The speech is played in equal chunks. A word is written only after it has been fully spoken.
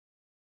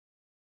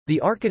The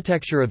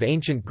architecture of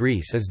ancient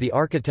Greece is the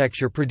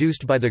architecture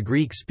produced by the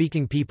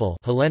Greek-speaking people,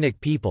 Hellenic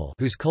people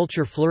whose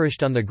culture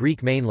flourished on the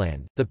Greek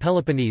mainland, the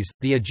Peloponnese,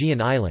 the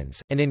Aegean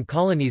Islands, and in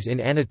colonies in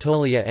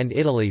Anatolia and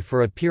Italy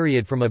for a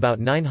period from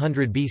about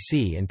 900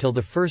 BC until the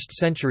 1st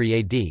century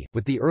AD,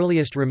 with the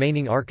earliest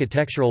remaining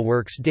architectural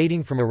works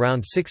dating from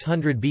around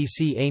 600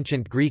 BC.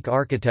 Ancient Greek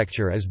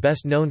architecture is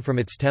best known from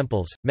its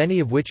temples, many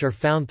of which are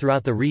found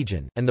throughout the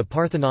region, and the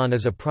Parthenon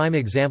is a prime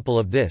example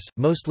of this,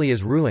 mostly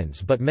as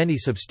ruins but many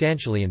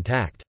substantially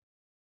intact.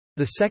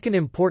 The second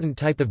important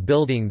type of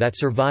building that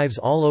survives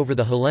all over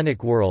the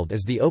Hellenic world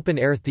is the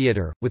open-air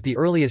theatre, with the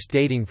earliest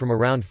dating from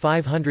around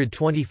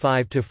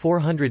 525 to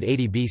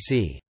 480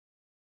 BC.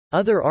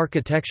 Other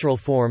architectural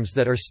forms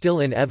that are still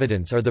in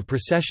evidence are the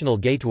processional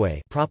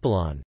gateway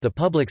propylon, the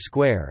public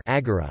square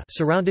agora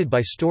surrounded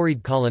by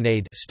storied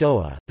colonnade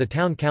stoa, the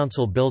town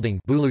council building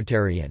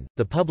bouleuterion,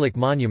 the public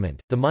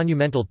monument, the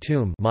monumental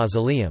tomb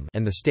mausoleum,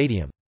 and the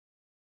stadium.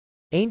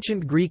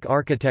 Ancient Greek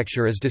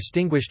architecture is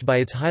distinguished by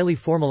its highly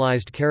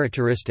formalized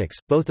characteristics,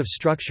 both of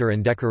structure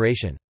and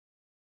decoration.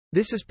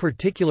 This is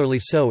particularly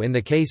so in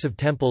the case of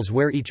temples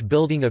where each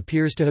building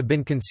appears to have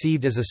been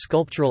conceived as a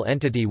sculptural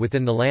entity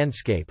within the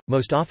landscape,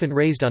 most often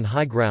raised on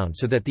high ground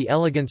so that the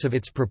elegance of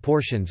its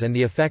proportions and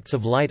the effects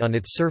of light on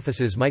its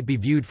surfaces might be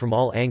viewed from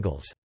all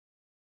angles.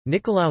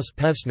 Nikolaus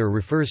Pevsner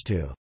refers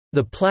to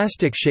the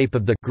plastic shape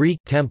of the Greek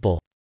temple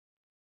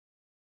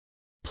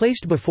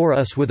placed before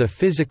us with a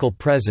physical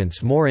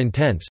presence more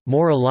intense,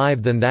 more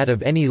alive than that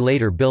of any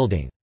later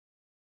building.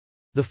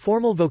 The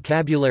formal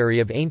vocabulary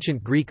of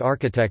ancient Greek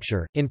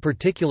architecture, in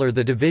particular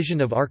the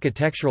division of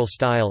architectural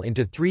style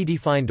into three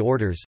defined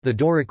orders, the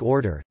Doric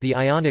order, the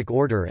Ionic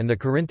order and the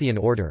Corinthian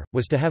order,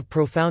 was to have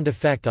profound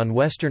effect on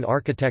Western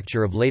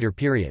architecture of later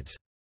periods.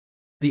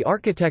 The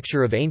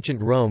architecture of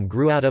ancient Rome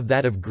grew out of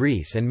that of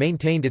Greece and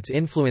maintained its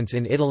influence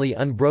in Italy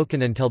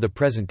unbroken until the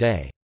present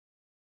day.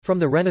 From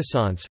the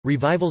Renaissance,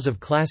 revivals of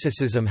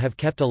classicism have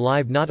kept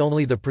alive not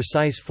only the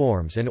precise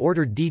forms and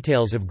ordered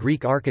details of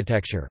Greek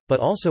architecture, but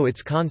also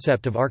its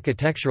concept of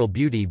architectural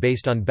beauty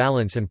based on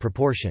balance and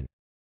proportion.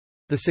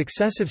 The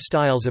successive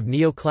styles of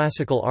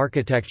neoclassical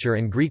architecture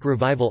and Greek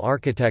revival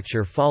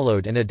architecture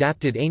followed and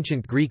adapted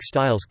ancient Greek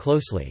styles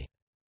closely.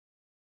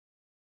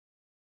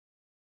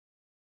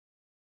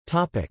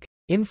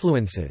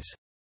 Influences.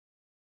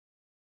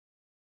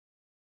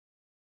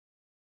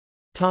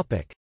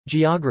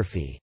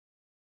 Geography.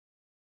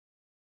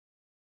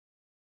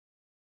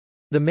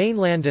 The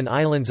mainland and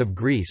islands of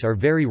Greece are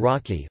very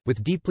rocky,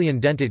 with deeply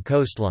indented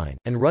coastline,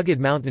 and rugged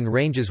mountain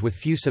ranges with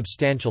few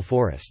substantial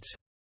forests.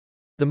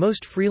 The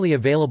most freely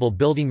available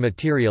building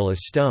material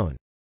is stone.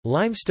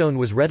 Limestone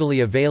was readily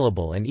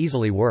available and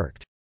easily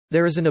worked.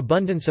 There is an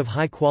abundance of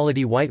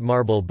high-quality white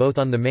marble both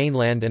on the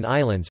mainland and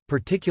islands,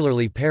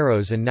 particularly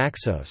Paros and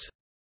Naxos.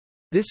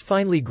 This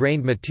finely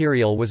grained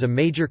material was a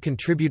major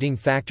contributing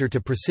factor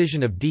to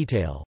precision of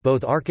detail,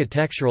 both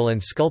architectural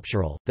and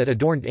sculptural, that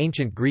adorned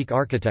ancient Greek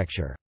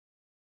architecture.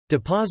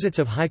 Deposits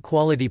of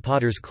high-quality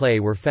potter's clay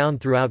were found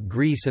throughout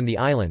Greece and the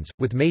islands,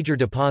 with major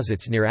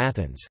deposits near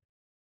Athens.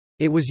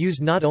 It was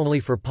used not only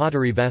for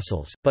pottery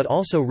vessels, but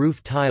also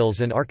roof tiles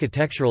and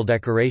architectural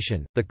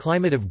decoration. The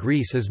climate of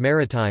Greece is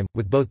maritime,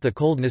 with both the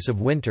coldness of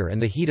winter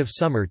and the heat of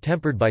summer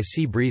tempered by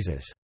sea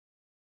breezes.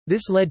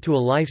 This led to a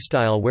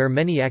lifestyle where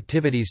many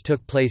activities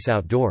took place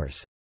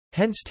outdoors.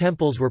 Hence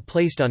temples were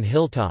placed on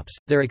hilltops,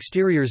 their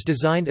exteriors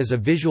designed as a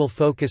visual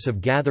focus of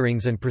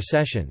gatherings and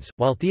processions,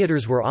 while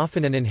theaters were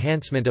often an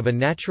enhancement of a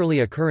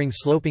naturally occurring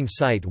sloping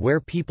site where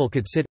people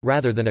could sit,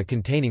 rather than a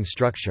containing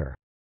structure.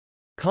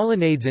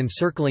 Colonnades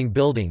encircling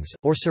buildings,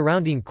 or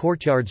surrounding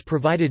courtyards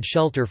provided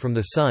shelter from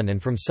the sun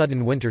and from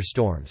sudden winter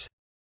storms.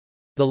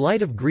 The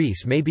light of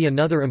Greece may be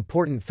another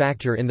important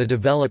factor in the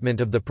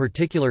development of the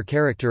particular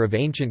character of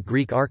ancient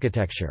Greek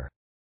architecture.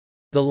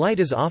 The light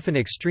is often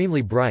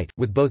extremely bright,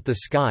 with both the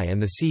sky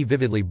and the sea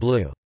vividly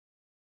blue.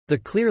 The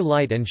clear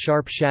light and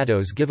sharp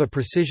shadows give a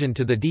precision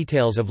to the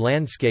details of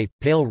landscape,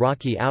 pale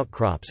rocky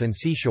outcrops and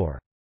seashore.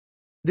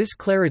 This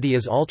clarity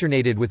is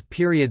alternated with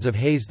periods of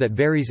haze that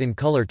varies in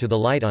color to the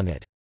light on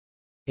it.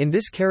 In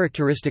this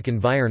characteristic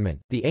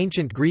environment, the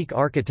ancient Greek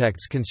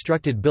architects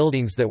constructed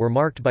buildings that were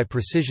marked by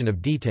precision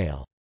of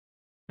detail.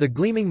 The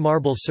gleaming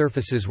marble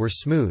surfaces were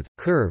smooth,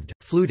 curved,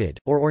 fluted,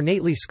 or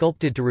ornately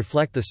sculpted to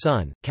reflect the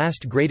sun,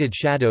 cast graded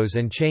shadows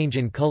and change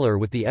in color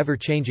with the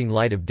ever-changing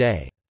light of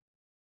day.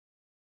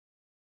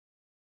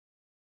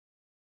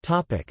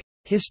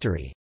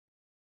 History.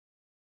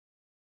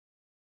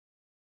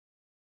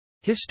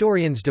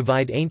 Historians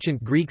divide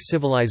ancient Greek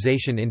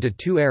civilization into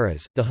two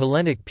eras, the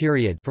Hellenic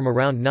period from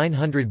around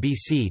 900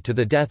 BC to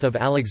the death of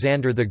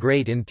Alexander the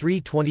Great in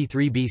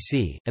 323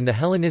 BC, and the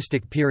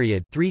Hellenistic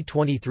period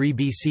 323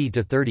 BC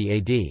to 30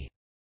 AD.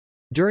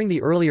 During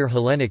the earlier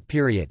Hellenic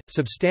period,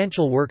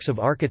 substantial works of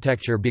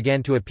architecture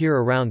began to appear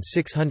around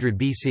 600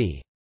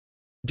 BC.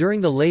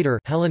 During the later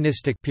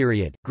Hellenistic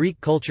period,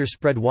 Greek culture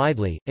spread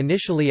widely,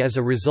 initially as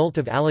a result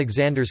of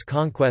Alexander's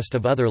conquest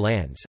of other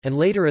lands, and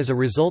later as a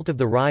result of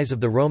the rise of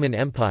the Roman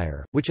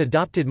Empire, which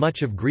adopted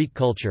much of Greek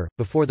culture.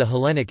 Before the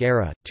Hellenic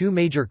era, two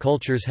major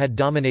cultures had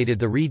dominated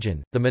the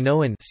region: the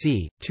Minoan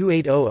c.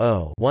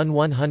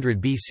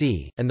 2800–1100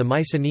 BC, and the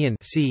Mycenaean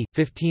c.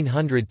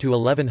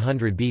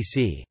 1500–1100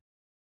 BC.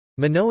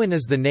 Minoan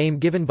is the name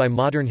given by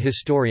modern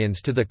historians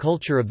to the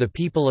culture of the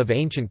people of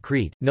ancient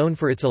Crete, known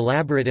for its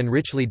elaborate and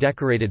richly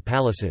decorated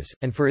palaces,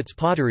 and for its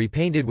pottery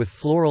painted with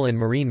floral and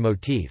marine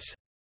motifs.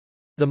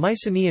 The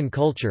Mycenaean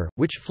culture,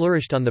 which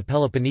flourished on the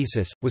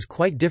Peloponnesus, was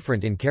quite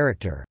different in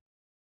character.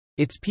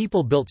 Its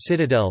people built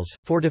citadels,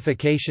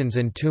 fortifications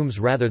and tombs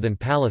rather than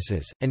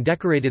palaces, and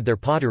decorated their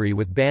pottery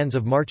with bands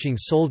of marching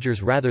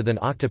soldiers rather than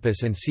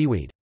octopus and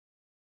seaweed.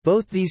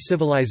 Both these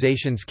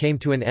civilizations came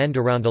to an end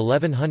around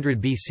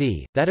 1100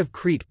 BC, that of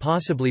Crete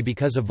possibly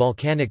because of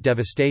volcanic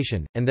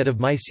devastation, and that of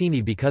Mycenae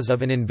because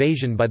of an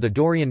invasion by the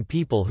Dorian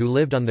people who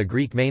lived on the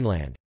Greek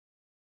mainland.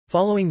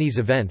 Following these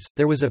events,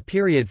 there was a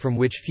period from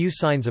which few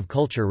signs of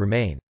culture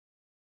remain.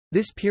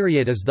 This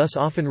period is thus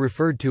often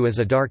referred to as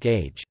a Dark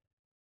Age.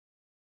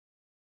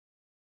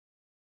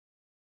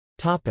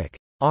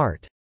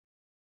 Art.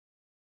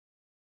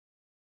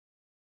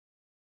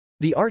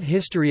 The art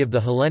history of the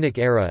Hellenic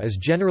era is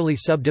generally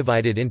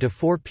subdivided into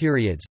four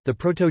periods: the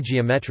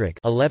proto-geometric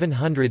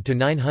 1100 to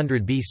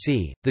 900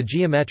 BC, the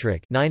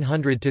geometric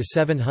 900 to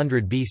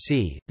 700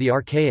 BC, the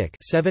archaic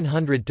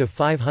 700 to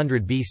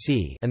 500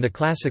 BC, and the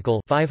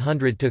classical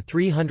 500 to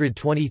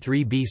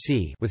 323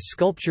 BC, with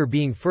sculpture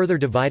being further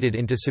divided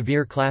into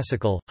severe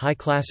classical, high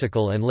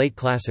classical and late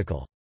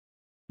classical.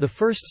 The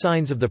first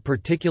signs of the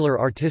particular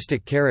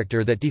artistic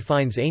character that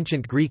defines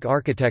ancient Greek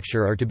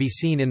architecture are to be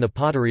seen in the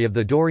pottery of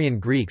the Dorian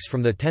Greeks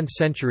from the 10th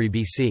century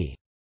BC.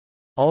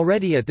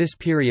 Already at this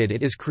period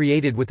it is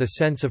created with a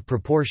sense of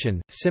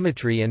proportion,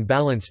 symmetry and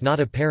balance not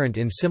apparent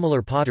in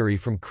similar pottery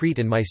from Crete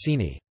and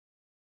Mycenae.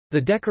 The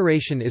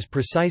decoration is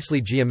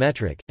precisely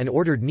geometric, and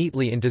ordered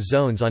neatly into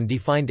zones on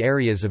defined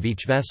areas of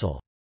each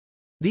vessel.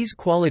 These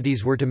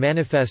qualities were to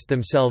manifest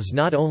themselves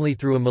not only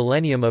through a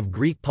millennium of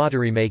Greek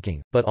pottery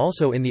making, but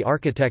also in the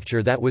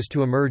architecture that was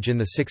to emerge in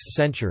the 6th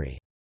century.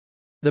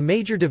 The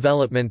major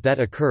development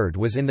that occurred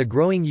was in the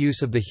growing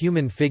use of the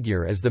human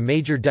figure as the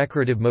major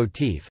decorative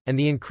motif, and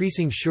the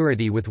increasing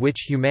surety with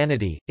which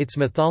humanity, its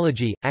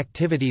mythology,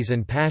 activities,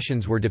 and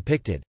passions were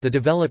depicted. The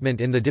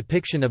development in the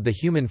depiction of the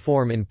human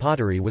form in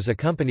pottery was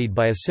accompanied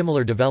by a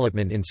similar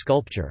development in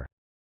sculpture.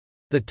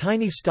 The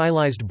tiny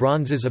stylized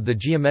bronzes of the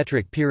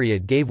geometric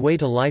period gave way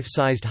to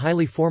life-sized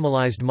highly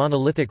formalized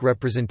monolithic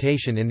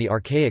representation in the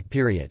archaic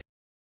period.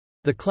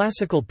 The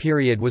classical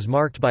period was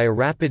marked by a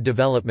rapid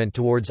development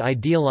towards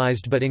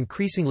idealized but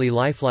increasingly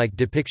lifelike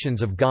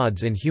depictions of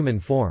gods in human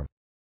form.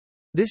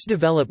 This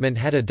development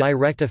had a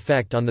direct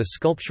effect on the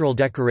sculptural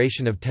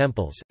decoration of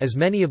temples, as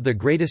many of the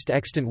greatest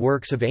extant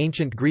works of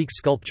ancient Greek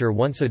sculpture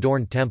once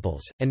adorned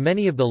temples, and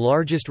many of the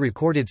largest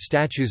recorded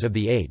statues of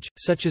the age,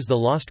 such as the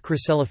lost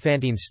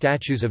chryselephantine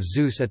statues of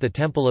Zeus at the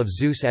Temple of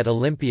Zeus at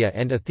Olympia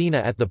and Athena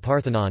at the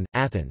Parthenon,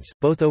 Athens,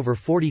 both over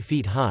 40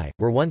 feet high,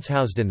 were once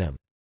housed in them.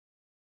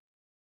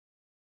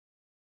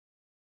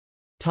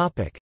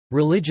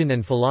 Religion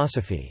and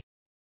philosophy.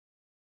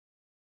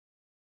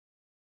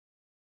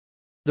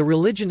 The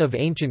religion of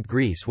ancient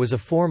Greece was a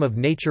form of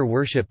nature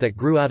worship that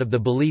grew out of the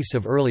beliefs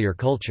of earlier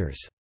cultures.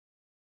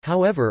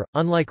 However,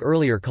 unlike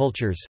earlier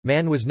cultures,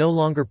 man was no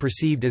longer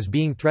perceived as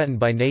being threatened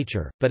by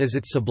nature, but as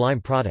its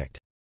sublime product.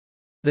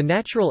 The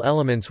natural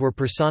elements were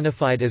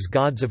personified as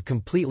gods of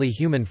completely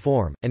human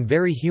form, and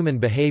very human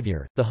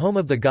behavior. The home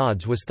of the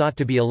gods was thought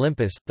to be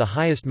Olympus, the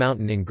highest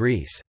mountain in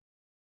Greece.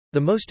 The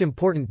most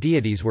important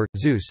deities were,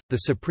 Zeus, the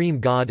supreme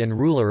god and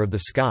ruler of the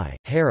sky,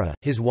 Hera,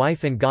 his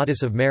wife and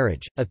goddess of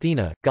marriage,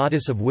 Athena,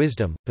 goddess of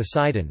wisdom,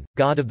 Poseidon,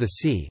 god of the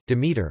sea,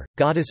 Demeter,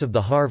 goddess of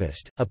the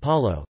harvest,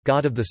 Apollo,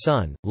 god of the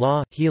sun,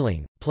 law,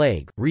 healing,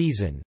 plague,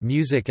 reason,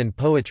 music and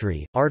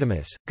poetry,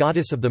 Artemis,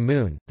 goddess of the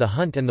moon, the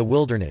hunt and the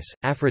wilderness,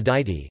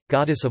 Aphrodite,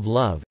 goddess of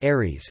love,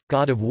 Ares,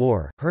 god of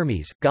war,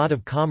 Hermes, god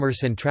of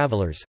commerce and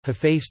travelers,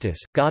 Hephaestus,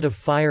 god of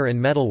fire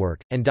and metalwork,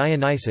 and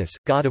Dionysus,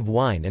 god of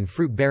wine and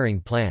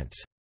fruit-bearing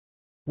plants.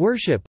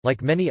 Worship,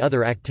 like many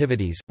other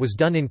activities, was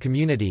done in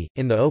community,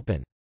 in the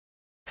open.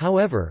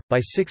 However, by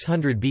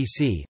 600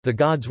 BC, the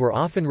gods were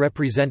often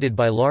represented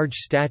by large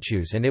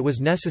statues and it was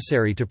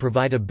necessary to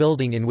provide a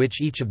building in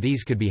which each of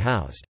these could be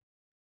housed.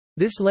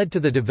 This led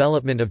to the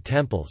development of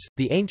temples.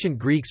 The ancient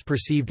Greeks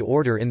perceived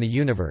order in the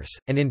universe,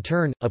 and in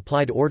turn,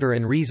 applied order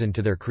and reason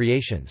to their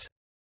creations.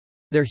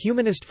 Their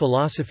humanist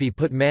philosophy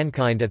put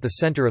mankind at the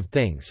center of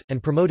things,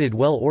 and promoted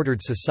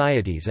well-ordered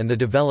societies and the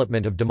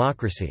development of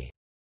democracy.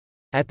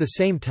 At the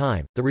same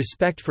time, the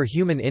respect for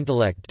human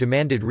intellect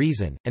demanded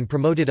reason, and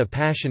promoted a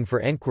passion for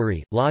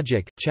enquiry,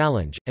 logic,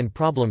 challenge, and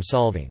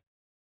problem-solving.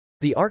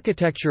 The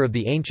architecture of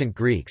the ancient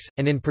Greeks,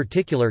 and in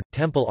particular,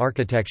 temple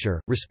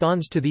architecture,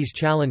 responds to these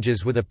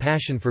challenges with a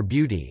passion for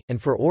beauty, and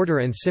for order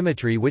and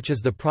symmetry which is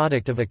the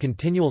product of a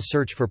continual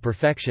search for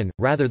perfection,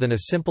 rather than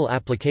a simple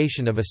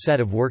application of a set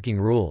of working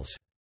rules.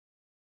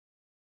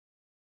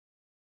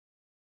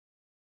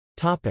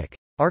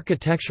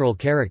 Architectural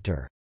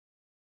character.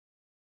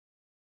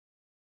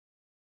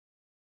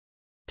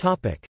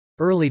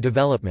 Early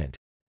development.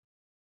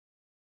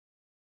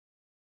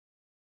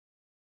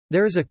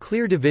 There is a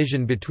clear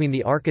division between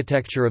the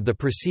architecture of the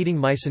preceding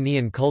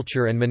Mycenaean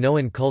culture and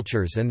Minoan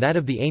cultures and that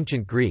of the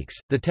ancient Greeks,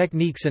 the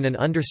techniques and an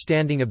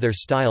understanding of their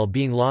style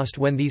being lost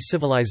when these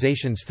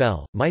civilizations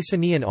fell.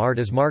 Mycenaean art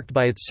is marked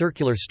by its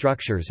circular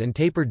structures and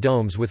tapered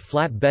domes with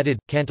flat-bedded,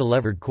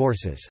 cantilevered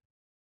courses.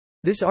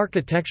 This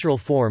architectural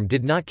form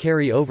did not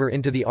carry over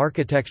into the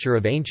architecture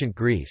of ancient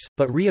Greece,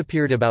 but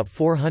reappeared about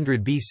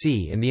 400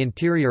 BC in the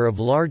interior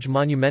of large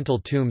monumental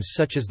tombs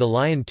such as the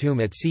Lion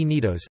Tomb at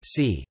Cnidos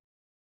c.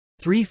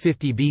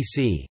 350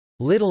 BC.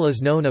 Little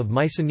is known of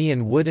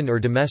Mycenaean wooden or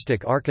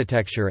domestic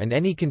architecture and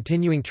any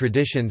continuing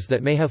traditions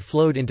that may have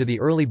flowed into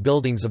the early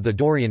buildings of the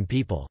Dorian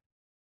people.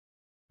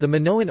 The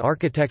Minoan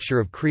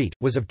architecture of Crete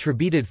was of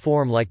trebeated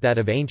form like that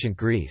of ancient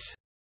Greece.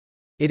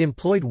 It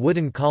employed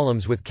wooden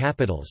columns with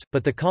capitals,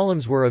 but the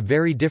columns were a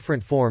very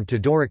different form to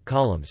Doric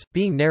columns,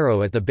 being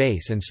narrow at the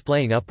base and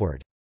splaying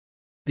upward.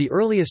 The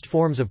earliest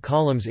forms of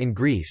columns in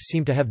Greece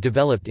seem to have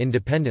developed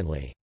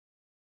independently.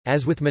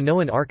 As with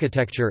Minoan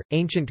architecture,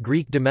 ancient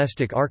Greek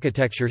domestic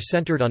architecture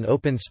centered on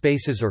open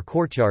spaces or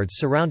courtyards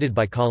surrounded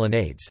by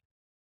colonnades.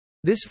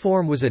 This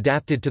form was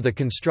adapted to the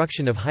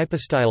construction of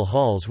hypostyle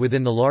halls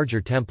within the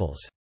larger temples.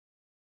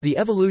 The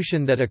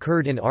evolution that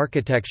occurred in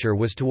architecture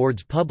was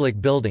towards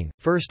public building,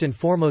 first and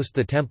foremost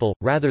the temple,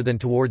 rather than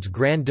towards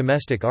grand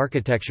domestic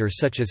architecture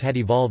such as had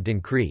evolved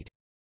in Crete.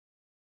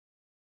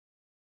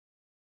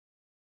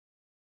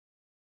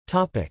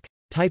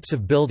 Types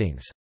of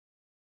buildings.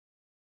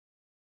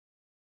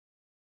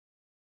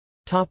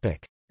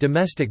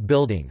 Domestic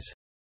buildings.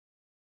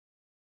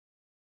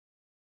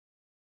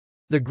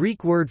 The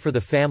Greek word for the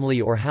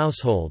family or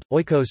household,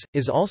 oikos,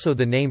 is also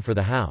the name for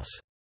the house.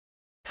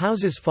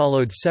 Houses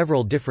followed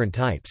several different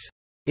types.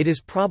 It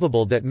is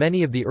probable that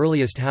many of the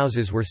earliest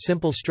houses were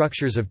simple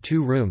structures of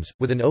 2 rooms,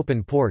 with an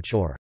open porch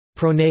or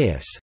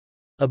pronaos,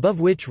 above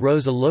which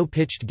rose a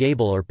low-pitched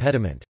gable or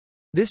pediment.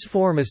 This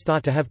form is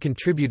thought to have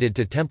contributed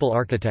to temple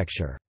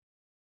architecture.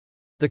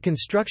 The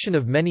construction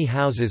of many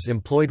houses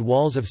employed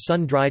walls of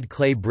sun-dried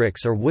clay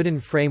bricks or wooden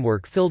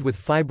framework filled with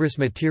fibrous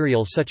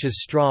material such as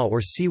straw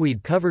or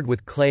seaweed covered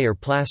with clay or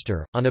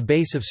plaster, on a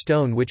base of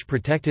stone which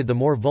protected the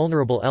more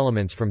vulnerable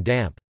elements from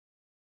damp.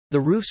 The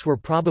roofs were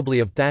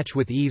probably of thatch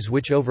with eaves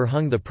which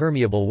overhung the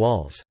permeable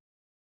walls.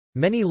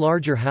 Many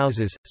larger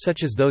houses,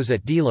 such as those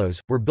at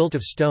Delos, were built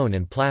of stone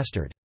and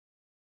plastered.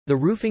 The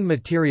roofing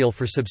material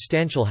for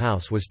substantial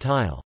house was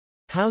tile.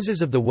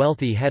 Houses of the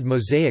wealthy had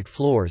mosaic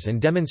floors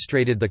and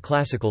demonstrated the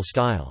classical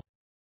style.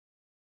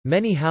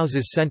 Many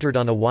houses centered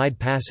on a wide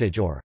passage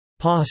or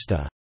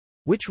posta,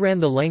 which ran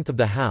the length of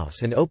the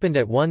house and opened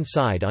at one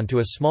side onto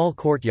a small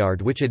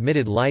courtyard which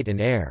admitted light and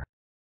air.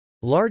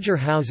 Larger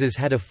houses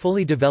had a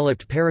fully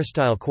developed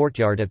peristyle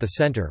courtyard at the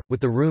center, with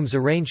the rooms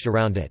arranged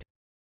around it.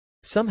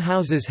 Some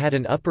houses had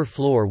an upper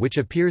floor which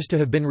appears to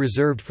have been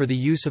reserved for the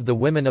use of the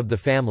women of the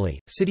family.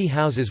 City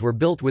houses were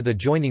built with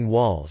adjoining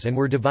walls and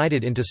were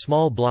divided into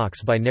small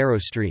blocks by narrow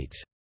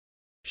streets.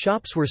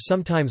 Shops were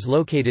sometimes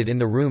located in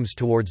the rooms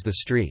towards the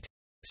street.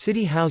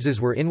 City houses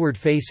were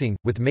inward-facing,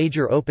 with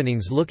major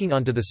openings looking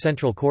onto the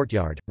central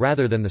courtyard,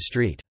 rather than the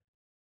street.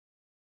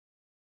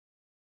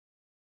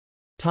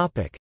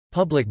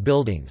 Public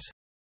buildings.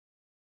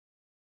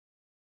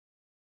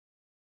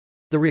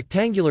 The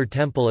rectangular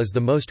temple is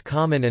the most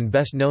common and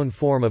best-known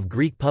form of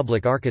Greek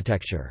public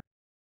architecture.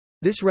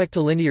 This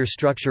rectilinear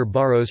structure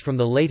borrows from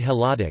the late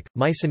Helladic,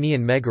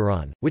 Mycenaean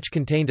megaron, which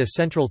contained a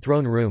central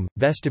throne room,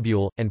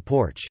 vestibule, and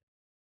porch.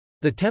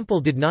 The temple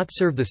did not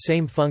serve the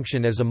same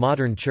function as a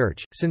modern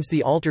church, since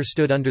the altar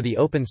stood under the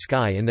open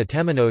sky in the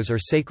temenos or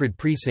sacred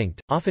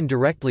precinct, often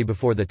directly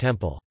before the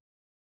temple.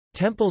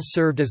 Temples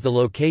served as the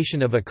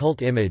location of a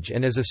cult image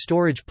and as a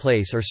storage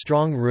place or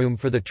strong room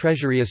for the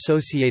treasury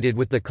associated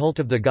with the cult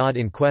of the god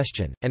in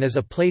question, and as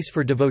a place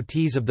for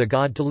devotees of the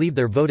god to leave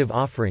their votive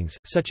offerings,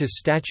 such as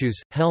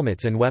statues,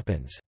 helmets and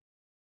weapons.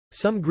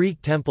 Some Greek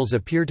temples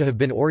appear to have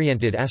been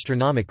oriented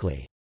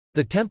astronomically.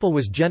 The temple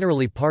was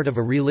generally part of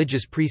a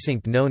religious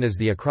precinct known as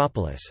the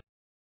Acropolis.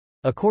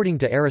 According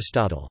to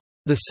Aristotle,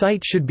 the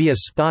site should be a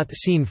spot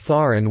seen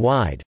far and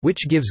wide,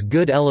 which gives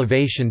good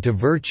elevation to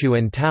virtue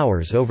and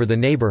towers over the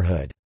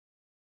neighborhood.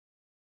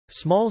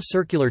 Small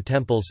circular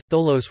temples,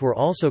 tholos, were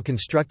also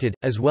constructed,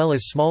 as well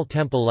as small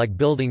temple-like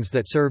buildings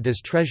that served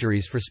as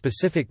treasuries for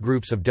specific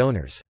groups of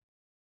donors.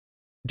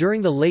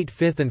 During the late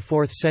 5th and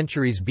 4th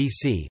centuries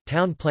BC,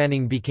 town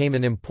planning became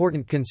an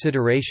important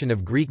consideration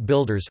of Greek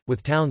builders,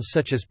 with towns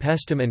such as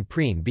Paestum and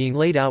Priene being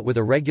laid out with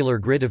a regular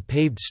grid of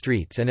paved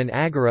streets and an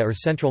agora or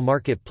central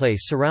market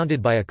place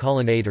surrounded by a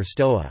colonnade or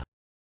stoa.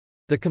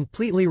 The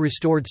completely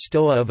restored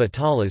stoa of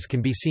Attalas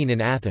can be seen in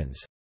Athens.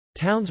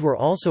 Towns were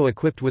also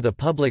equipped with a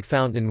public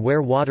fountain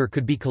where water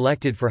could be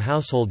collected for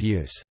household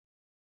use.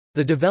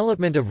 The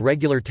development of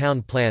regular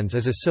town plans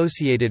is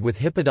associated with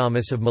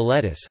Hippodamus of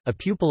Miletus, a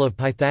pupil of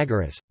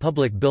Pythagoras.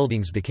 Public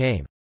buildings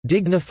became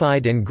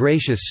dignified and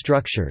gracious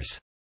structures,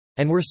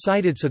 and were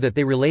sited so that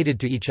they related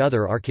to each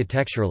other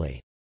architecturally.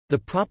 The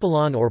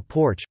propylon or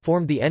porch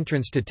formed the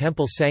entrance to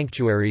temple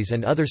sanctuaries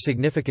and other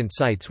significant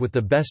sites, with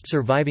the best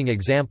surviving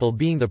example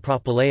being the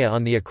propylaea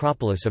on the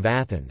Acropolis of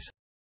Athens.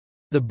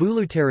 The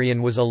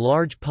bouleuterion was a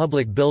large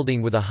public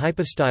building with a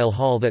hypostyle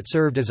hall that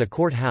served as a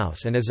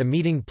courthouse and as a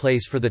meeting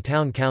place for the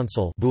town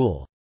council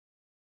boule.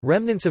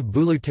 Remnants of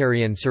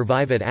bouleuterion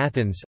survive at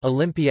Athens,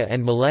 Olympia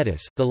and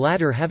Miletus, the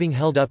latter having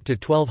held up to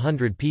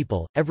 1,200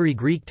 people. Every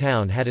Greek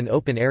town had an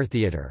open-air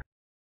theatre.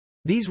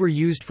 These were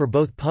used for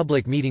both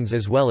public meetings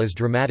as well as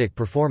dramatic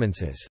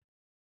performances.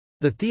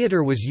 The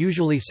theatre was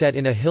usually set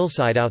in a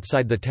hillside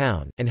outside the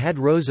town, and had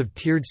rows of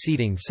tiered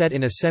seating set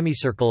in a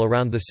semicircle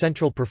around the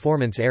central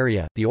performance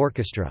area, the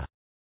orchestra.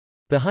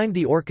 Behind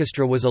the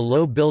orchestra was a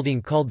low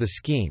building called the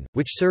skene,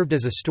 which served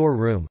as a store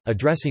room, a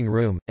dressing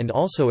room, and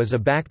also as a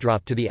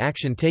backdrop to the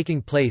action taking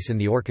place in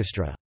the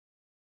orchestra.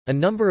 A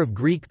number of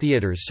Greek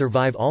theatres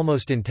survive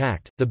almost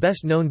intact, the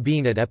best known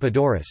being at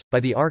Epidaurus,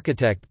 by the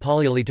architect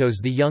Polyaleitos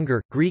the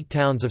Younger. Greek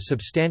towns of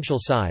substantial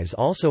size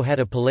also had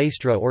a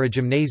palaestra or a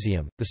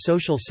gymnasium, the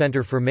social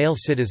centre for male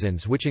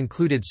citizens, which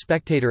included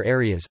spectator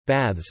areas,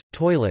 baths,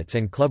 toilets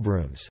and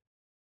clubrooms.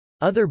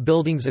 Other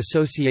buildings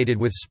associated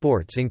with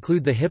sports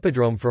include the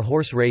hippodrome for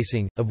horse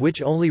racing, of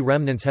which only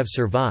remnants have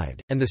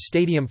survived, and the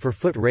stadium for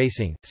foot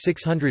racing,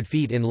 600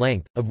 feet in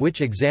length, of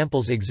which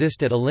examples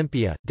exist at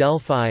Olympia,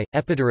 Delphi,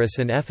 Epidaurus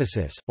and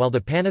Ephesus, while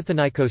the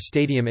Panathinaiko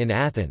Stadium in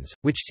Athens,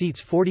 which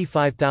seats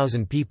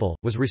 45,000 people,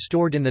 was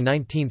restored in the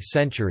 19th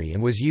century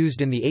and was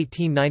used in the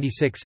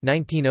 1896,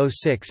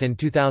 1906 and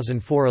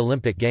 2004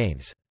 Olympic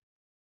Games.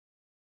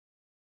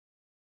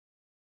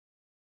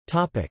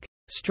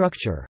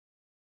 Structure.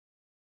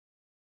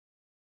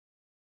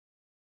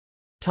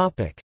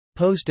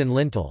 Post and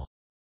lintel.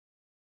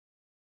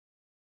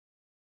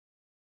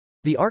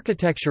 The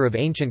architecture of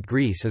ancient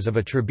Greece is of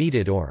a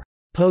trabetid or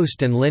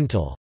post and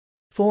lintel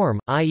form,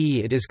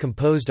 i.e. it is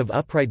composed of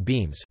upright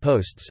beams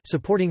posts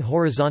supporting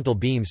horizontal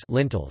beams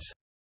lintels.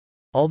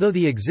 Although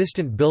the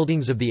existent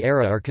buildings of the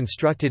era are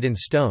constructed in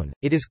stone,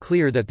 it is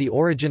clear that the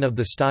origin of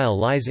the style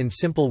lies in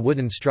simple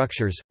wooden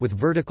structures, with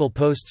vertical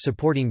posts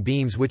supporting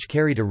beams which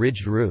carried a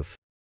ridged roof.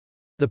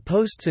 The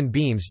posts and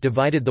beams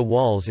divided the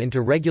walls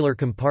into regular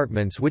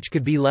compartments which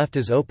could be left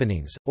as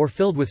openings, or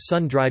filled with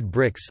sun-dried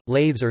bricks,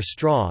 laths or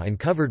straw and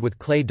covered with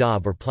clay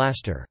daub or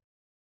plaster.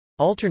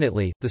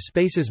 Alternately, the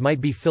spaces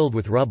might be filled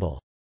with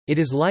rubble. It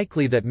is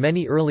likely that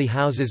many early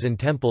houses and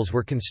temples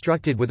were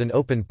constructed with an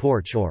open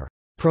porch or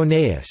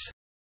pronaos,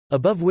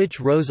 above which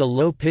rose a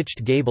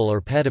low-pitched gable or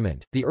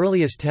pediment. The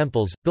earliest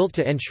temples, built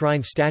to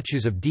enshrine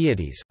statues of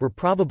deities, were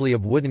probably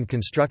of wooden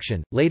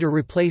construction, later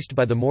replaced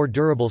by the more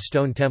durable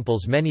stone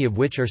temples, many of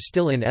which are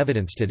still in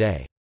evidence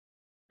today.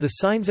 The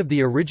signs of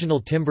the original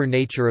timber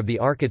nature of the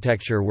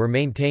architecture were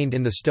maintained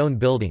in the stone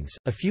buildings.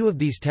 A few of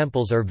these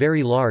temples are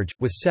very large,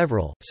 with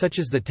several, such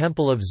as the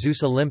Temple of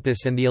Zeus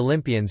Olympus and the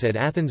Olympians at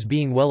Athens,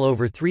 being well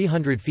over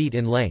 300 feet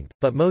in length,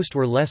 but most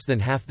were less than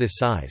half this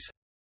size.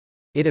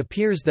 It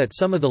appears that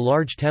some of the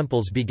large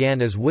temples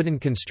began as wooden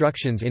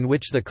constructions in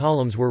which the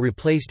columns were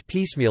replaced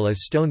piecemeal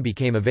as stone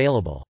became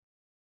available.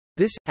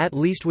 This, at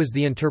least, was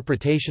the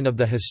interpretation of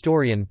the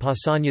historian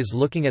Pausanias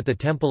looking at the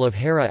Temple of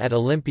Hera at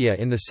Olympia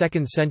in the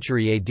 2nd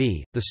century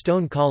AD. The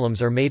stone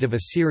columns are made of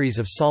a series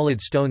of solid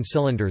stone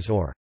cylinders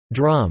or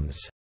drums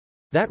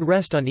that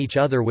rest on each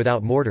other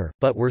without mortar,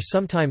 but were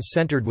sometimes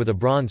centered with a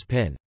bronze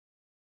pin.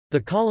 The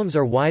columns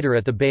are wider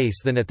at the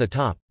base than at the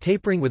top,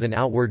 tapering with an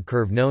outward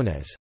curve known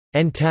as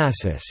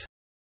entasis.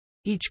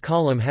 Each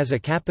column has a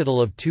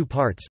capital of 2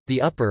 parts,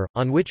 the upper,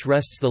 on which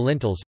rests the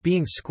lintels,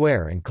 being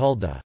square and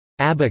called the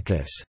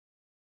abacus.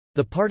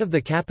 The part of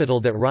the capital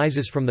that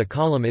rises from the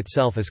column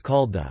itself is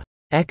called the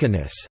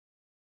echinus.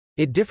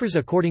 It differs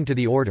according to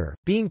the order,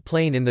 being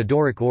plain in the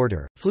Doric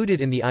order,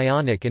 fluted in the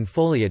Ionic and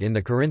foliate in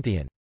the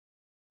Corinthian.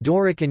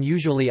 Doric and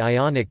usually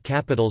Ionic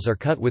capitals are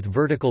cut with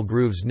vertical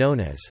grooves known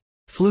as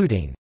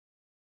fluting.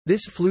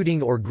 This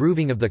fluting or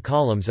grooving of the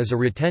columns is a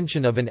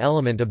retention of an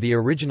element of the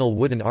original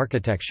wooden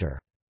architecture.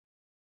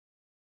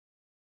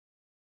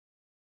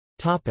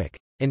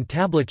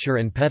 Entablature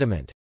and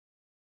pediment.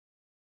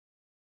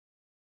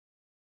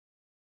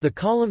 The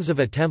columns of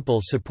a temple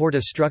support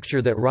a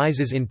structure that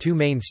rises in 2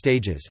 main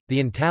stages, the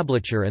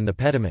entablature and the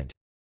pediment.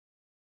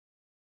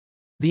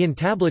 The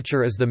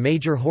entablature is the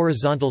major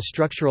horizontal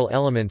structural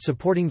element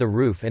supporting the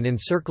roof and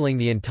encircling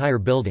the entire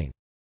building.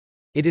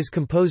 It is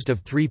composed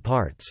of 3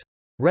 parts.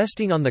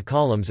 Resting on the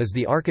columns is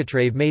the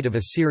architrave made of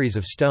a series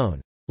of stone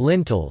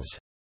lintels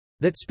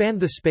that span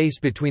the space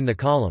between the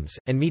columns,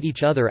 and meet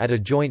each other at a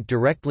joint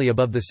directly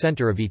above the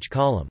center of each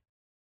column.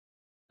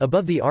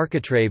 Above the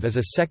architrave is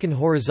a second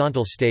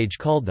horizontal stage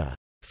called the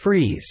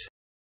frieze.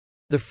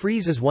 The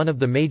frieze is one of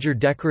the major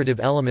decorative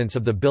elements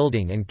of the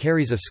building and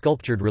carries a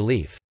sculptured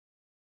relief.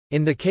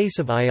 In the case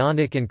of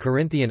Ionic and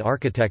Corinthian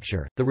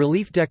architecture, the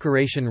relief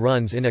decoration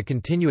runs in a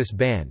continuous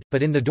band,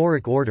 but in the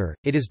Doric order,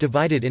 it is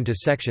divided into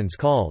sections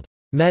called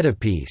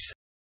metapiece,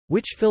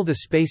 which fill the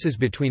spaces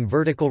between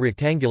vertical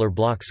rectangular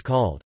blocks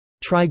called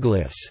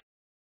triglyphs.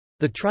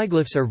 The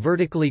triglyphs are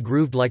vertically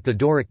grooved like the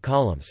Doric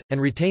columns, and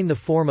retain the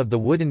form of the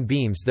wooden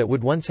beams that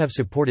would once have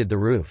supported the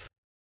roof.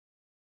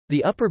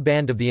 The upper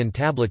band of the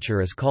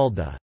entablature is called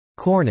the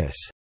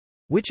cornice,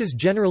 which is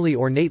generally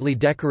ornately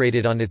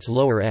decorated on its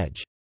lower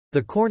edge.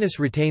 The cornice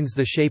retains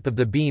the shape of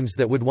the beams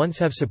that would once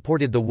have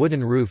supported the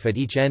wooden roof at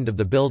each end of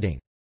the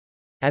building.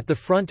 At the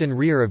front and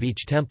rear of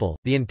each temple,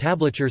 the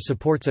entablature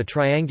supports a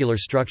triangular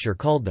structure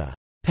called the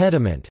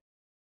pediment.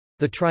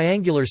 The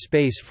triangular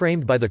space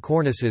framed by the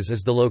cornices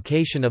is the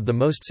location of the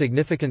most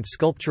significant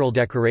sculptural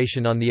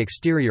decoration on the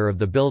exterior of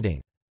the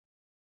building.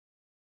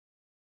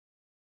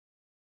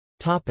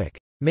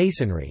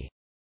 Masonry.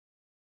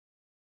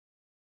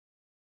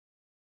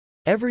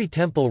 Every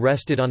temple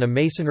rested on a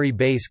masonry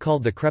base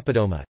called the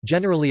crepidoma,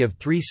 generally of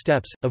 3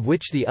 steps, of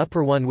which the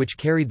upper one which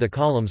carried the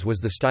columns was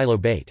the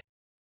stylobate.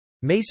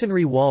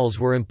 Masonry walls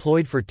were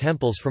employed for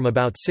temples from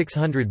about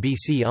 600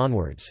 BC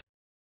onwards.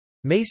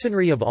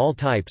 Masonry of all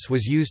types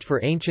was used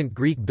for ancient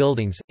Greek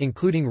buildings,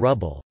 including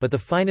rubble, but the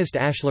finest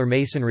ashlar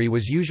masonry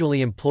was usually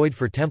employed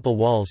for temple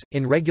walls,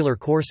 in regular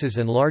courses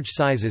and large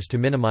sizes to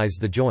minimize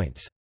the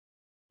joints.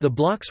 The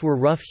blocks were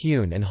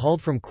rough-hewn and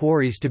hauled from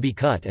quarries to be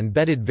cut and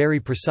bedded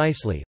very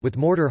precisely, with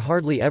mortar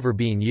hardly ever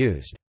being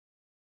used.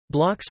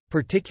 Blocks,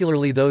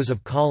 particularly those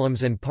of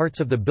columns and parts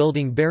of the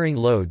building bearing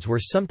loads, were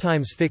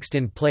sometimes fixed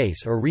in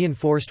place or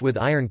reinforced with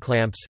iron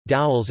clamps,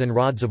 dowels and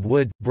rods of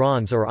wood,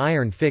 bronze or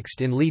iron fixed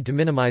in lead to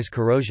minimize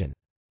corrosion.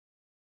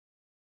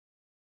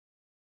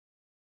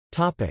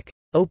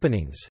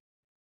 Openings.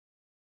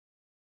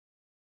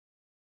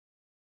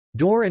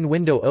 Door and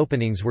window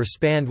openings were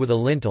spanned with a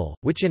lintel,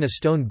 which in a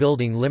stone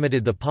building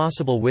limited the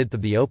possible width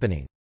of the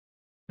opening.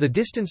 The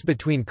distance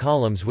between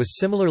columns was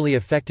similarly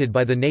affected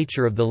by the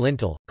nature of the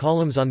lintel,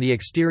 columns on the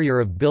exterior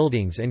of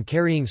buildings and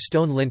carrying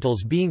stone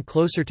lintels being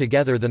closer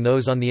together than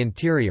those on the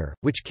interior,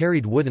 which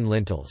carried wooden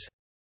lintels.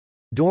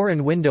 Door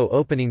and window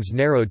openings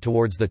narrowed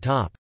towards the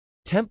top.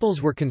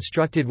 Temples were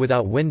constructed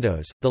without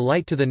windows, the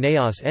light to the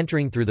naos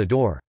entering through the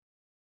door.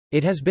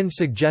 It has been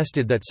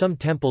suggested that some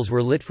temples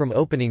were lit from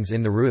openings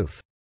in the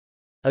roof.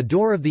 A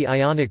door of the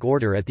Ionic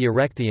order at the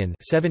Erechtheion,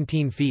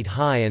 17 feet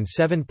high and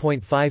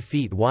 7.5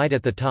 feet wide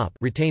at the top,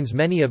 retains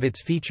many of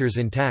its features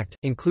intact,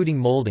 including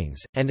moldings,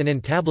 and an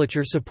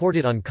entablature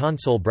supported on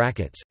console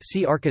brackets.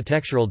 See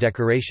architectural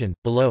decoration,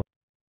 below.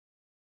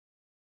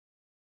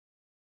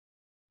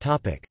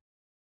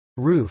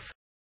 Roof.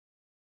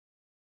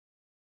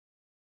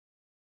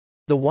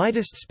 The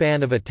widest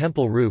span of a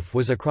temple roof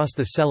was across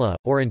the cella,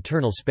 or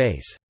internal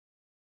space.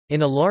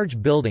 In a large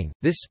building,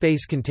 this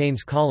space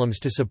contains columns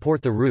to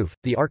support the roof,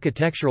 the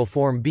architectural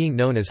form being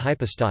known as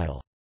hypostyle.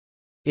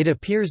 It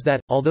appears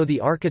that, although the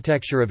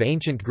architecture of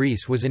ancient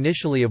Greece was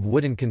initially of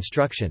wooden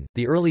construction,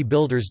 the early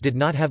builders did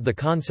not have the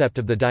concept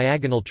of the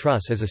diagonal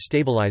truss as a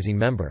stabilizing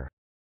member.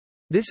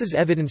 This is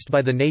evidenced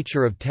by the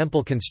nature of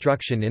temple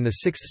construction in the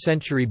 6th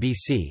century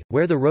BC,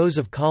 where the rows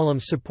of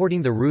columns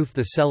supporting the roof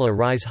the cella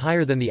rise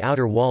higher than the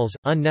outer walls,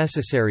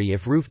 unnecessary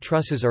if roof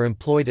trusses are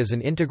employed as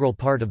an integral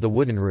part of the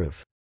wooden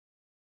roof.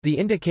 The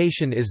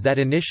indication is that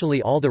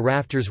initially all the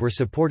rafters were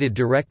supported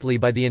directly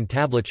by the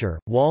entablature,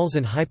 walls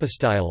and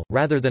hypostyle,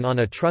 rather than on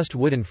a trussed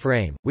wooden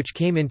frame, which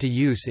came into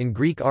use in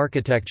Greek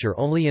architecture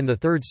only in the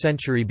 3rd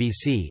century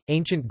BC.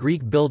 Ancient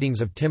Greek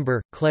buildings of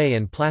timber, clay,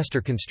 and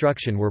plaster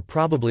construction were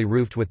probably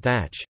roofed with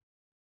thatch.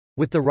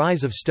 With the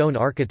rise of stone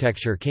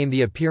architecture came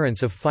the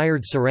appearance of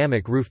fired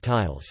ceramic roof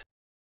tiles.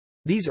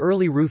 These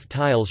early roof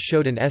tiles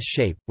showed an S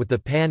shape, with the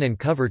pan and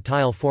cover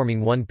tile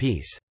forming one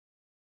piece.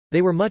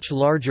 They were much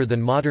larger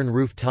than modern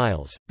roof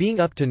tiles, being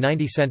up to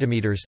 90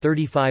 cm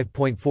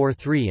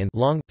 (35.43 in)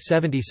 long,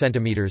 70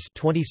 cm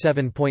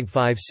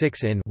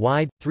 (27.56 in)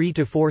 wide, 3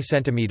 to 4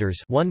 cm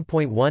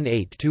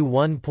 (1.18 to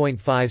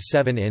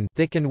 1.57 in)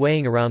 thick and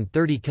weighing around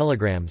 30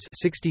 kg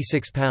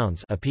 (66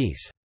 pounds)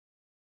 apiece.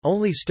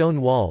 Only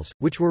stone walls,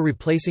 which were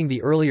replacing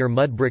the earlier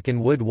mud brick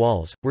and wood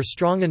walls, were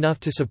strong enough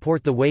to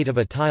support the weight of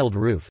a tiled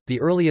roof.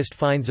 The earliest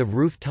finds of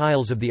roof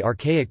tiles of the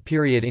Archaic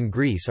period in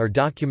Greece are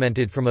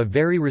documented from a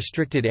very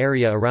restricted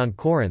area around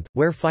Corinth,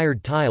 where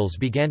fired tiles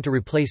began to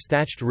replace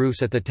thatched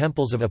roofs at the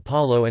temples of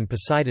Apollo and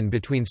Poseidon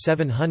between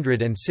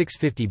 700 and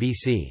 650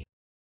 BC.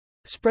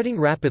 Spreading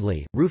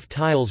rapidly, roof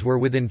tiles were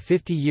within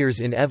 50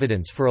 years in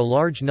evidence for a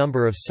large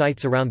number of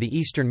sites around the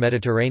eastern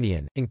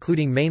Mediterranean,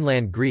 including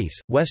mainland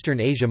Greece, western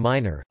Asia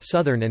Minor,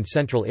 southern and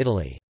central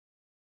Italy.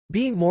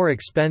 Being more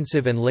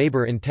expensive and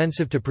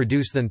labor-intensive to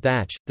produce than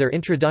thatch, their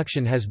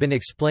introduction has been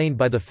explained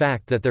by the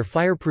fact that their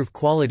fireproof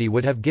quality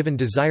would have given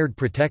desired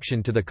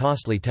protection to the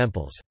costly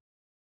temples.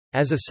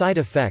 As a side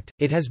effect,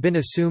 it has been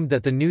assumed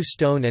that the new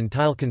stone and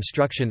tile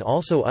construction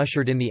also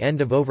ushered in the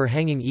end of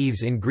overhanging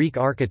eaves in Greek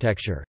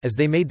architecture, as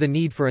they made the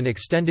need for an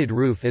extended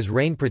roof as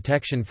rain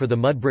protection for the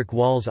mudbrick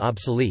walls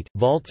obsolete.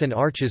 Vaults and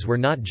arches were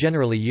not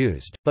generally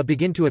used, but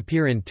begin to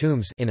appear in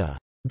tombs in a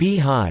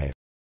beehive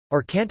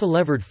or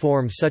cantilevered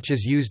form such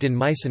as used in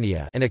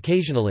Mycenae, and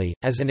occasionally,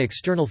 as an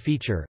external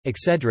feature,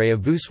 exedrae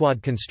of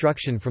voussoired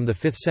construction from the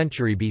 5th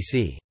century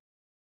BC.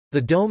 The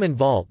dome and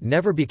vault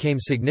never became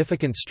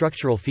significant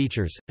structural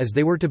features, as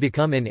they were to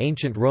become in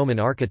ancient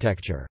Roman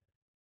architecture.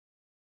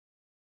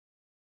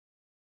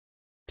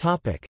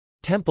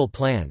 Temple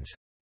plans.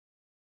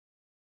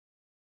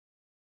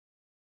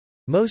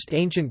 Most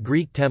ancient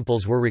Greek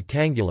temples were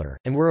rectangular,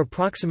 and were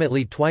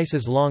approximately twice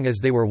as long as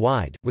they were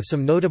wide, with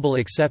some notable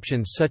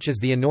exceptions such as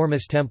the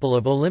enormous Temple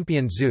of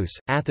Olympian Zeus,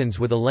 Athens,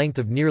 with a length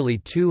of nearly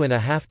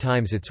 2.5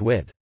 times its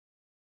width.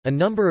 A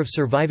number of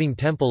surviving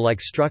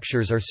temple-like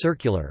structures are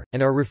circular,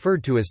 and are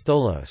referred to as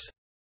tholos.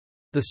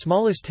 The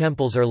smallest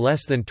temples are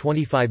less than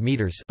 25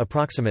 meters,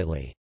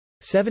 approximately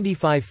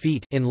 75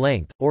 feet in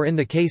length, or in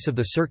the case of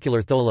the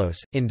circular tholos,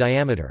 in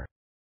diameter.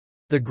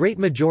 The great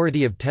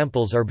majority of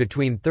temples are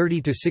between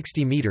 30 to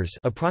 60 meters,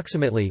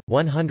 approximately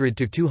 100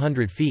 to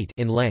 200 feet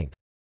in length.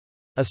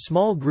 A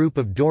small group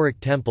of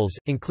Doric temples,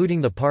 including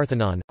the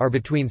Parthenon, are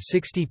between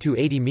 60 to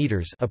 80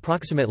 meters,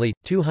 approximately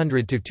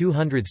 200 to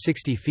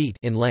 260 feet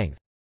in length.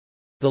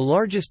 The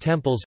largest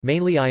temples,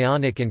 mainly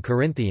Ionic and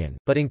Corinthian,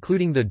 but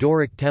including the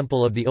Doric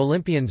temple of the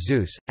Olympian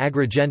Zeus,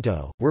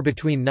 Agrigento, were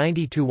between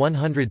 90 to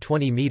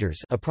 120 meters,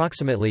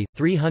 approximately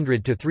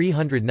 300 to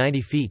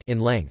 390 feet in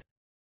length.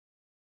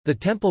 The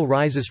temple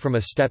rises from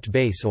a stepped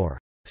base or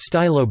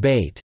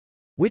stylobate,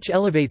 which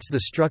elevates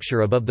the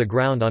structure above the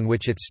ground on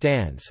which it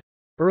stands.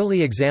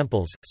 Early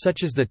examples,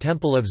 such as the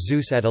Temple of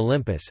Zeus at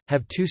Olympus,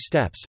 have 2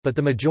 steps, but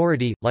the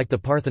majority, like the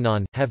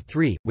Parthenon, have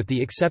 3, with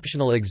the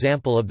exceptional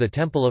example of the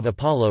Temple of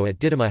Apollo at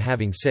Didyma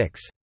having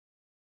 6.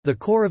 The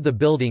core of the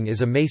building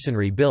is a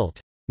masonry-built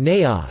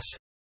naos,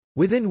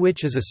 within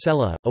which is a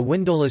cella, a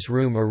windowless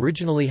room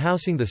originally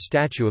housing the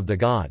statue of the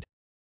god.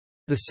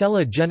 The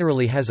cella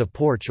generally has a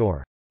porch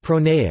or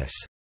pronaos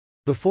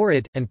before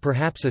it, and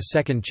perhaps a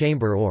second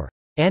chamber or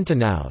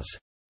antinaos,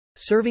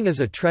 serving as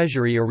a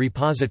treasury or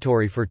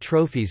repository for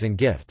trophies and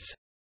gifts.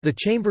 The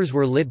chambers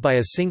were lit by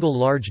a single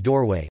large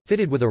doorway,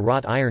 fitted with a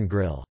wrought iron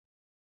grille.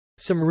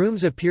 Some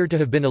rooms appear to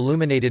have been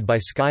illuminated by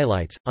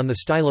skylights. On the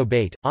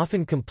stylobate,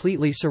 often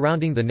completely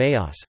surrounding the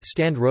naos,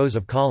 stand rows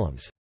of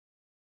columns.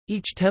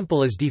 Each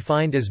temple is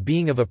defined as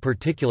being of a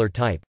particular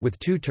type, with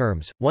 2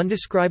 terms, one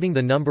describing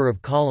the number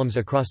of columns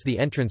across the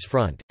entrance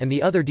front, and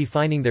the other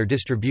defining their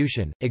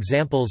distribution.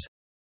 Examples: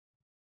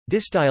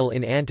 Distyle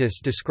in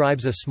Antis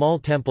describes a small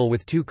temple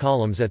with 2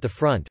 columns at the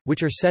front,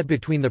 which are set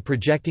between the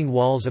projecting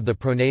walls of the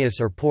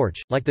pronaos or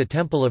porch, like the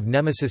Temple of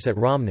Nemesis at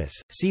Rhamnus.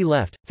 See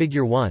left,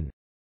 Figure 1.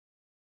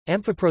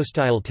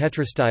 Amphiprostyle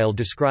tetrastyle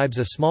describes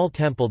a small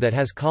temple that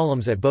has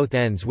columns at both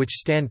ends which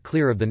stand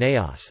clear of the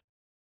naos.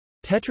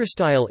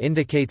 Tetrastyle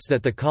indicates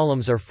that the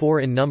columns are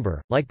 4 in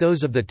number, like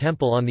those of the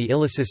temple on the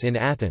Ilissus in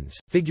Athens.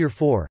 Figure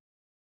 4.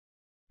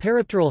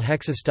 Peripteral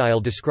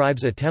hexastyle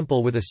describes a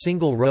temple with a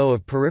single row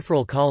of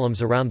peripheral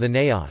columns around the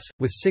naos,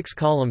 with 6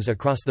 columns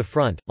across the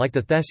front, like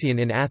the Thessian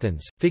in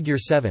Athens. Figure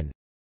 7.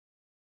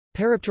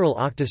 Peripteral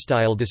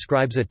octastyle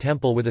describes a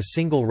temple with a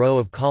single row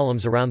of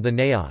columns around the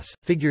naos.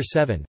 Figure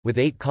 7, with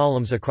 8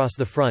 columns across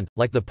the front,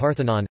 like the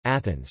Parthenon,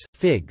 Athens.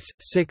 Figs.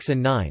 6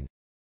 and 9.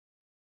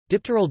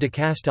 Dipteral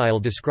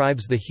decastyle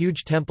describes the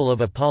huge temple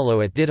of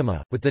Apollo at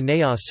Didyma, with the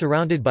naos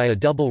surrounded by a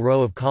double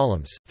row of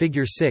columns.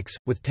 Figure 6,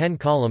 with 10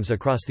 columns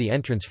across the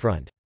entrance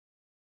front.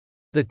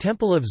 The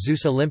Temple of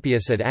Zeus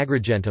Olympius at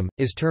Agrigentum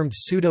is termed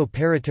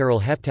pseudo-peripteral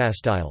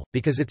heptastyle,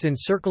 because its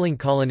encircling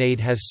colonnade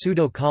has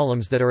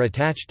pseudo-columns that are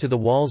attached to the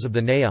walls of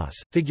the naos.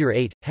 Figure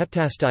 8,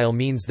 heptastyle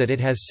means that it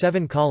has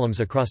 7 columns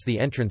across the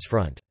entrance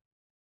front.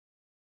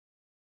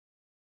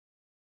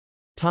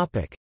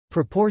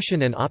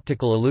 Proportion and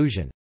optical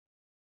illusion.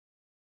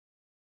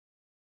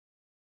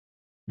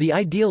 The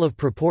ideal of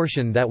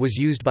proportion that was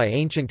used by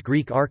ancient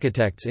Greek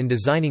architects in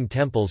designing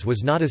temples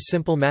was not a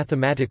simple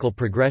mathematical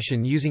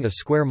progression using a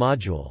square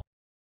module.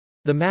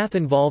 The math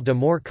involved a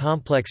more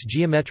complex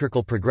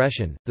geometrical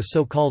progression, the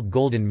so-called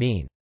golden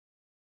mean.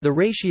 The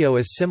ratio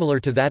is similar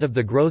to that of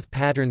the growth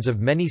patterns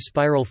of many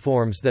spiral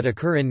forms that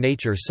occur in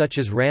nature, such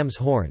as ram's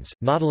horns,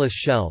 nautilus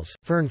shells,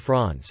 fern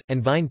fronds,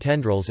 and vine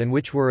tendrils, and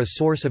which were a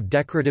source of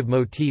decorative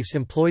motifs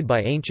employed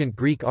by ancient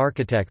Greek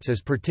architects,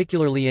 as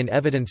particularly in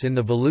evidence in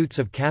the volutes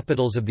of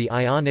capitals of the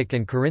Ionic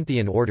and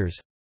Corinthian orders.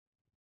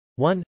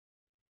 1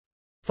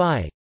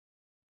 phi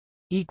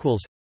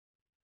equals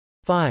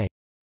phi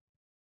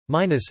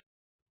minus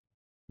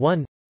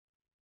 1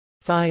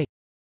 phi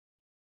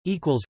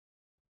equals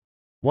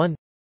 1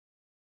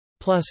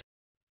 plus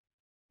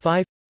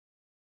 5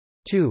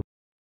 2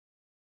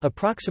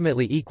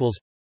 approximately equals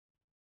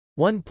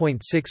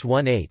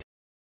 1.618.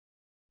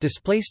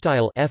 Display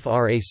style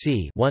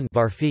frac 1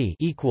 varphi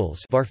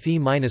equals varphi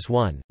minus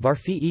 1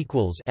 varphi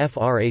equals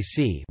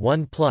frac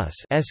 1 plus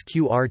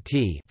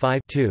sqrt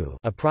 5 2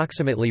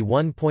 approximately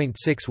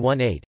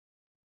 1.618.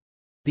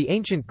 The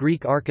ancient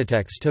Greek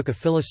architects took a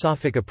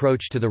philosophic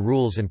approach to the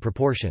rules and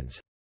proportions.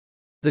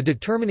 The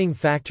determining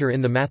factor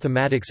in the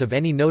mathematics of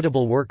any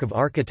notable work of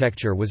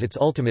architecture was its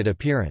ultimate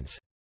appearance.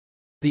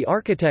 The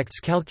architects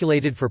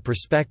calculated for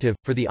perspective,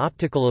 for the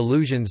optical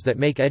illusions that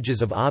make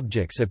edges of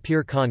objects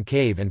appear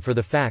concave, and for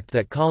the fact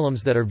that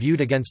columns that are viewed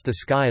against the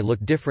sky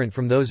look different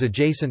from those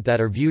adjacent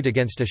that are viewed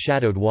against a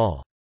shadowed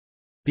wall.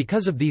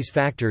 Because of these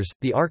factors,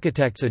 the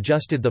architects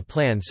adjusted the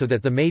plan so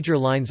that the major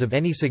lines of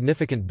any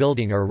significant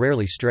building are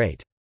rarely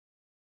straight.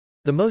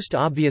 The most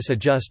obvious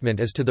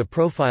adjustment is to the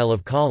profile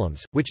of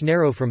columns, which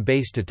narrow from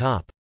base to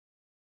top.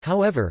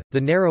 However,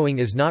 the narrowing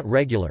is not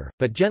regular,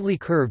 but gently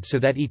curved so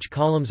that each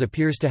column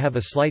appears to have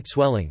a slight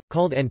swelling,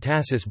 called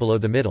entasis below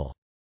the middle.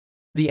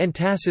 The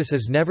entasis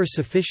is never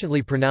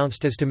sufficiently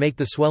pronounced as to make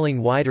the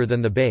swelling wider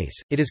than the base,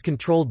 it is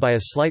controlled by a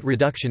slight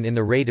reduction in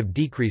the rate of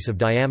decrease of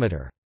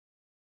diameter.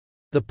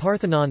 The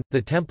Parthenon,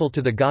 the temple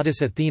to the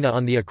goddess Athena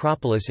on the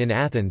Acropolis in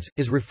Athens,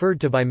 is referred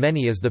to by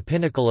many as the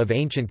pinnacle of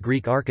ancient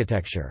Greek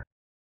architecture.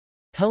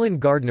 Helen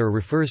Gardner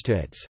refers to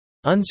its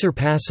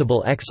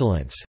unsurpassable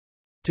excellence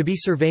to be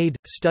surveyed,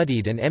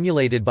 studied and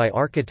emulated by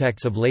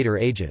architects of later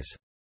ages.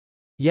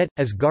 Yet,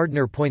 as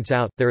Gardner points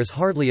out, there is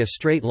hardly a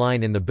straight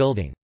line in the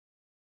building.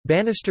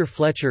 Bannister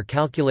Fletcher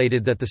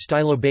calculated that the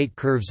stylobate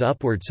curves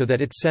upward so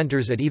that its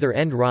centers at either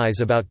end rise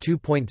about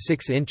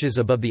 2.6 inches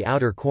above the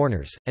outer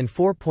corners, and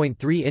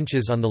 4.3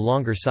 inches on the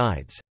longer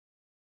sides.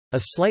 A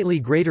slightly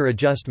greater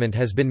adjustment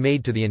has been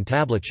made to the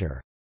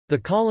entablature. The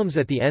columns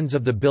at the ends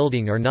of the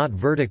building are not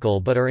vertical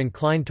but are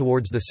inclined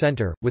towards the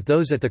center, with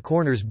those at the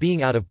corners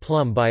being out of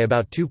plumb by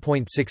about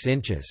 2.6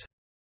 inches.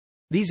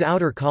 These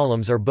outer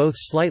columns are both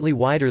slightly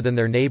wider than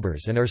their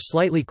neighbors and are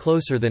slightly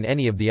closer than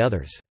any of the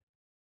others.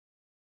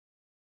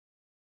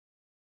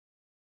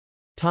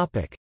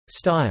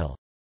 Style.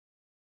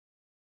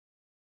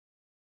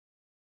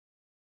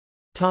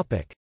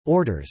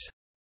 Orders.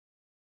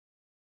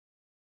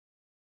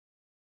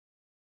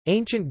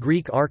 Ancient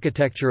Greek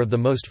architecture of the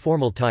most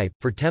formal type,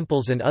 for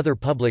temples and other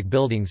public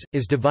buildings,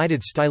 is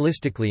divided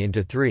stylistically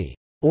into three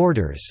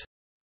orders,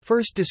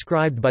 first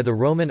described by the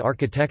Roman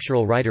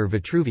architectural writer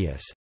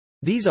Vitruvius.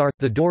 These are,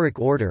 the Doric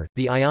order,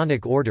 the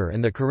Ionic order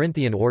and the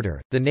Corinthian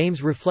order, the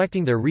names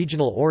reflecting their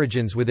regional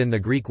origins within the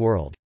Greek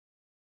world.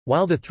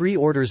 While the three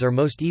orders are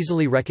most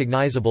easily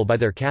recognizable by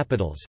their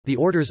capitals, the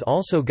orders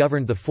also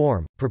governed the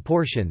form,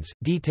 proportions,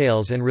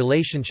 details and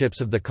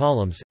relationships of the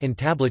columns,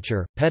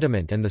 entablature,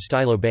 pediment and the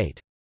stylobate.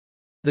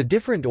 The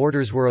different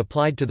orders were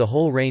applied to the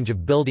whole range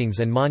of buildings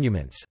and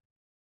monuments.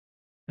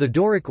 The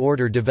Doric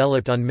order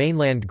developed on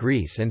mainland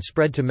Greece and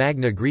spread to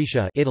Magna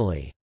Graecia,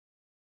 Italy.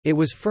 It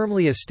was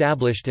firmly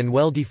established and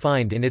well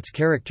defined in its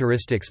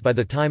characteristics by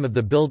the time of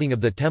the building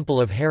of the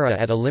Temple of Hera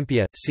at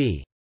Olympia,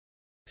 c.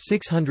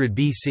 600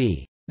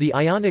 BC. The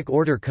Ionic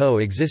order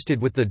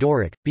co-existed with the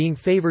Doric, being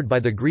favored by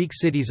the Greek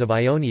cities of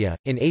Ionia,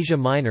 in Asia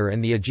Minor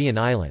and the Aegean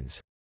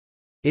Islands.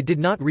 It did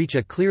not reach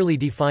a clearly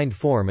defined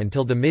form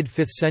until the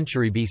mid-5th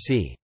century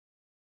BC.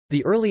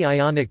 The early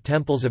Ionic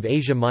temples of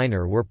Asia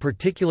Minor were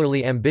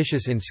particularly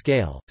ambitious in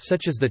scale,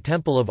 such as the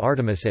Temple of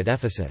Artemis at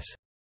Ephesus.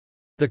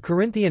 The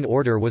Corinthian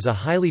order was a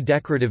highly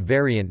decorative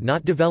variant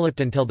not developed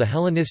until the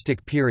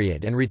Hellenistic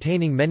period and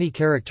retaining many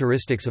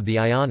characteristics of the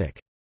Ionic.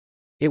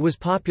 It was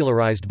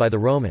popularized by the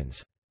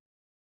Romans.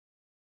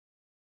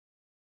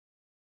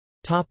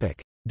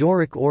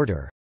 Doric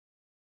order.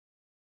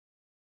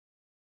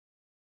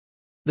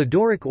 The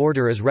Doric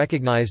order is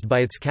recognized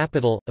by its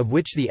capital, of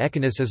which the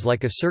echinus is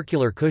like a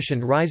circular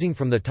cushion rising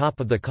from the top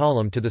of the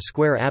column to the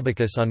square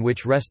abacus on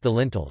which rest the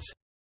lintels.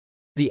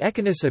 The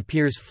echinus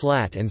appears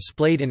flat and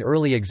splayed in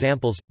early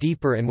examples,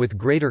 deeper and with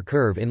greater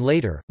curve in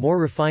later, more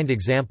refined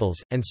examples,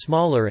 and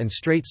smaller and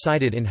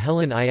straight-sided in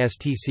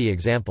Hellenistc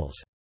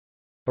examples.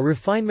 A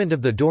refinement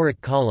of the Doric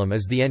column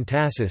is the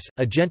entasis,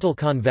 a gentle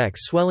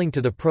convex swelling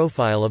to the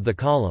profile of the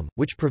column,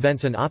 which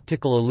prevents an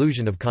optical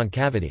illusion of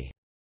concavity.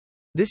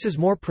 This is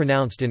more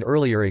pronounced in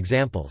earlier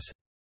examples.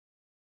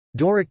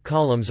 Doric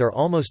columns are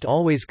almost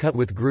always cut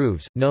with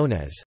grooves, known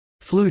as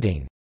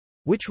fluting,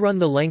 which run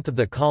the length of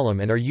the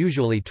column and are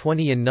usually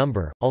 20 in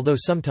number, although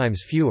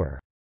sometimes fewer.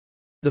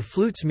 The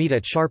flutes meet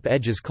at sharp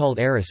edges called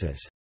arises.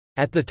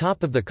 At the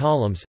top of the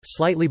columns,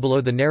 slightly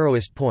below the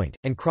narrowest point,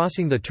 and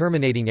crossing the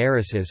terminating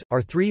arises,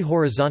 are three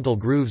horizontal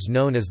grooves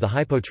known as the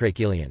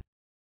hypotrachelion.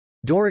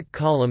 Doric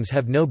columns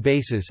have no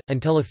bases,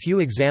 until a few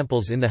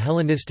examples in the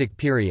Hellenistic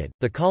period.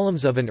 The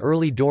columns of an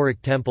early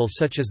Doric temple,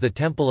 such as the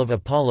Temple of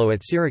Apollo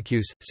at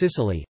Syracuse,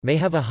 Sicily, may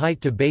have a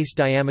height to base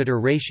diameter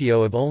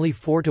ratio of only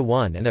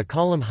 4:1 and a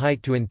column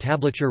height to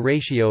entablature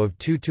ratio of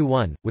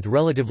 2:1, with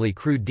relatively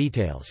crude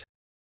details.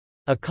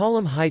 A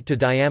column height to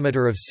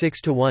diameter of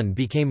 6:1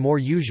 became more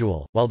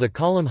usual, while the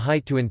column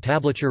height to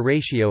entablature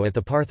ratio at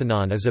the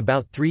Parthenon is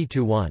about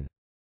 3:1.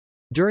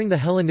 During the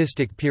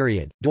Hellenistic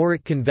period,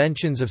 Doric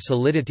conventions of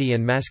solidity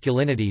and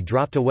masculinity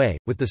dropped away,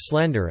 with the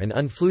slender and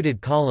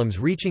unfluted columns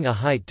reaching a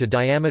height to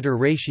diameter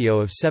ratio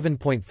of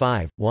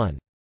 7.5:1.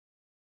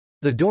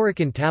 The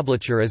Doric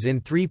entablature is in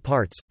three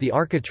parts, the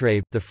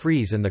architrave, the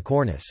frieze and the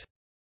cornice.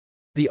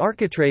 The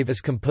architrave is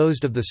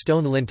composed of the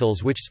stone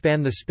lintels which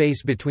span the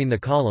space between the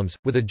columns,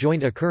 with a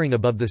joint occurring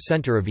above the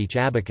center of each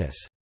abacus.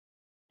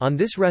 On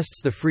this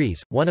rests the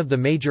frieze, one of the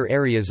major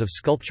areas of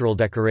sculptural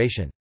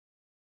decoration.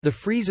 The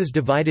frieze is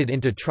divided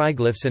into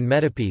triglyphs and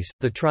metopes.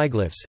 The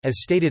triglyphs,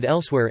 as stated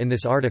elsewhere in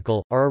this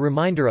article, are a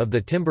reminder of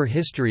the timber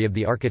history of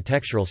the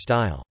architectural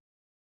style.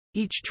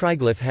 Each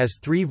triglyph has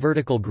three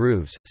vertical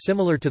grooves,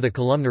 similar to the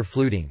columnar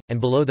fluting,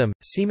 and below them,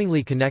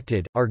 seemingly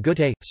connected, are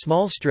guttae,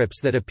 small strips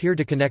that appear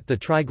to connect the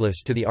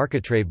triglyphs to the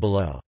architrave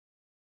below.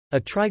 A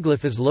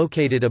triglyph is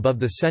located above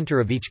the center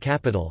of each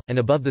capital, and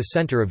above the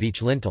center of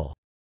each lintel.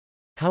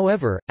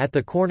 However, at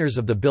the corners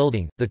of the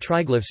building, the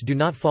triglyphs do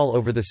not fall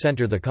over the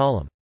center of the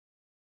column.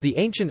 The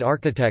ancient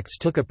architects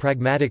took a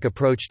pragmatic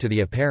approach to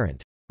the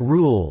apparent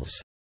rules,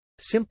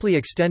 simply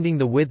extending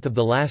the width of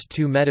the last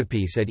two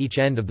metapiece at each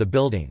end of the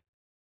building.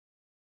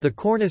 The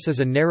cornice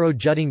is a narrow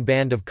jutting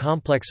band of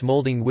complex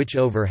molding which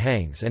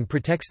overhangs and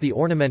protects the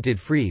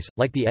ornamented frieze,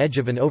 like the edge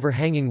of an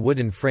overhanging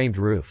wooden framed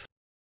roof.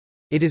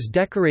 It is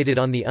decorated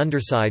on the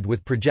underside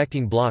with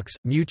projecting blocks,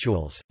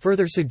 mutules,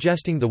 further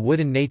suggesting the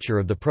wooden nature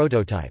of the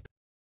prototype.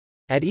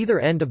 At either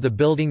end of the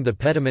building the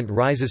pediment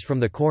rises from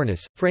the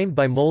cornice, framed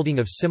by molding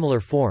of similar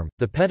form.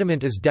 The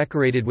pediment is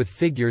decorated with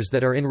figures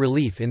that are in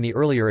relief in the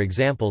earlier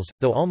examples,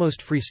 though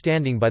almost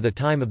freestanding by the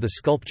time of the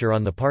sculpture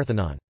on the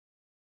Parthenon.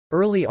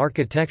 Early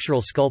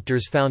architectural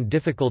sculptors found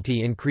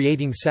difficulty in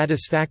creating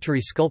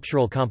satisfactory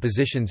sculptural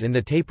compositions in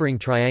the tapering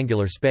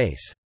triangular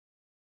space.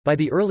 By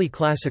the early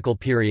classical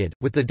period,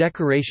 with the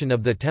decoration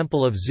of the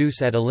Temple of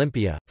Zeus at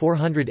Olympia,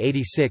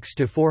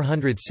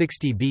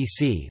 486–460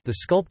 BC, the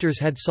sculptors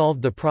had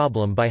solved the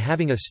problem by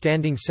having a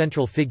standing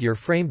central figure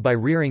framed by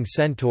rearing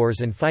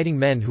centaurs and fighting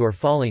men who are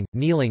falling,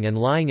 kneeling and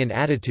lying in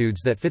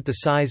attitudes that fit the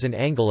size and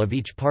angle of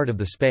each part of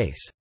the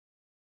space.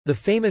 The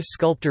famous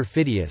sculptor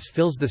Phidias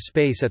fills the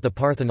space at the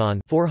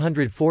Parthenon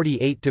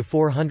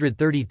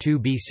 448–432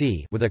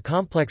 BC with a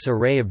complex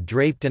array of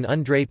draped and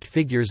undraped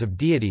figures of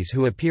deities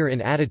who appear in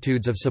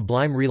attitudes of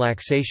sublime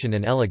relaxation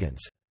and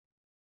elegance.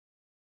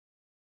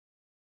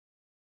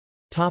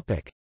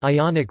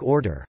 Ionic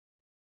order.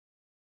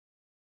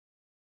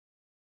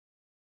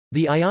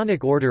 The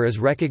Ionic order is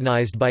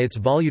recognized by its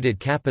voluted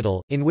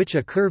capital, in which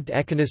a curved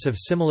echinus of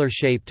similar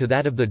shape to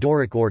that of the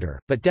Doric order,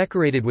 but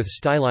decorated with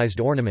stylized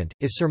ornament,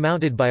 is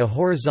surmounted by a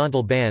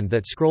horizontal band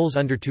that scrolls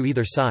under to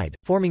either side,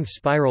 forming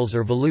spirals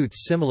or volutes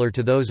similar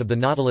to those of the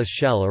nautilus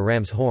shell or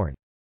ram's horn.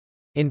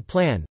 In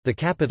plan, the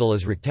capital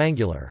is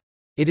rectangular.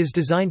 It is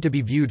designed to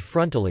be viewed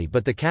frontally,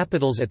 but the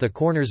capitals at the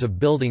corners of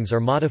buildings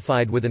are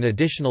modified with an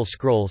additional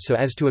scroll so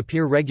as to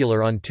appear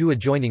regular on two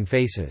adjoining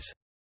faces.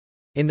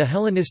 In the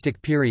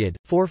Hellenistic period,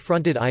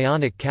 four-fronted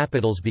Ionic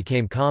capitals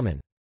became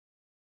common.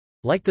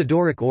 Like the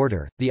Doric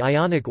order, the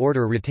Ionic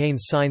order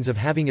retains signs of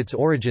having its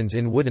origins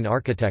in wooden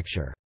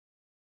architecture.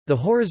 The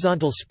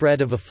horizontal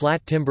spread of a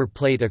flat timber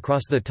plate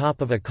across the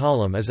top of a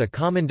column is a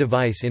common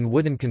device in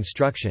wooden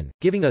construction,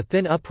 giving a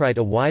thin upright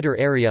a wider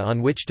area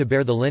on which to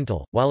bear the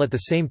lintel, while at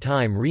the same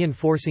time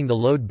reinforcing the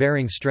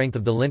load-bearing strength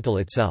of the lintel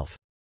itself.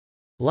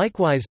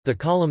 Likewise, the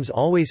columns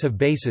always have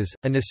bases,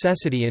 a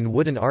necessity in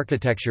wooden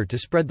architecture to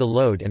spread the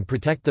load and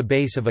protect the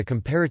base of a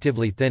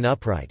comparatively thin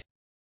upright.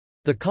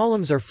 The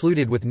columns are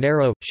fluted with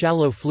narrow,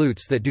 shallow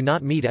flutes that do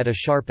not meet at a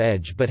sharp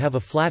edge but have a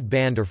flat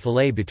band or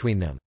fillet between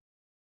them.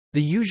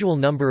 The usual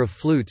number of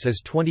flutes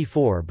is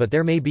 24, but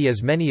there may be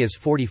as many as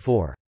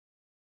 44.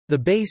 The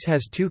base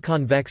has two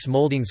convex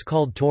moldings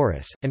called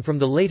torus, and from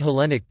the late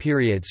Hellenic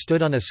period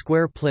stood on a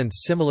square plinth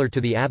similar to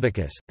the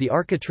abacus. The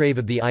architrave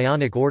of the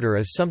Ionic order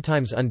is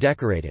sometimes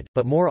undecorated,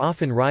 but more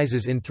often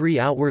rises in three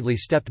outwardly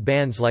stepped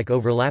bands like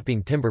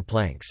overlapping timber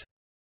planks.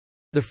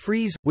 The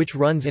frieze, which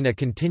runs in a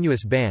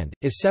continuous band,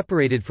 is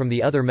separated from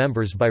the other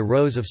members by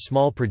rows of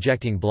small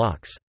projecting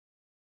blocks.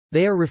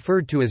 They are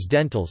referred to as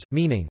dentils,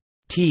 meaning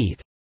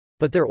teeth,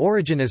 but their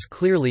origin is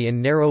clearly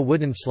in narrow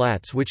wooden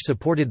slats which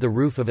supported the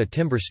roof of a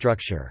timber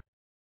structure.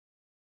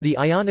 The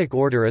Ionic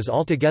order is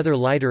altogether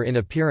lighter in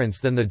appearance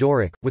than the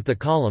Doric, with the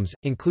columns,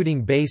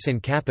 including base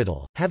and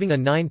capital, having a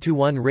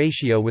 9:1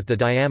 ratio with the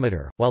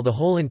diameter, while the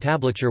whole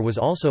entablature was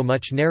also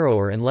much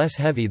narrower and less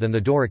heavy than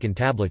the Doric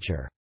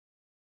entablature.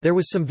 There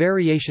was some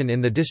variation in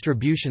the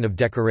distribution of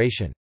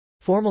decoration.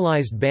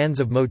 Formalized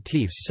bands of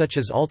motifs such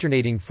as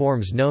alternating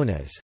forms known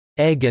as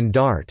egg and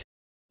dart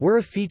were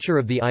a feature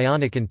of the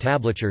Ionic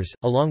entablatures,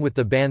 along with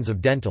the bands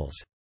of dentils.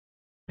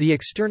 The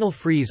external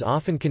frieze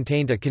often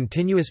contained a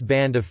continuous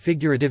band of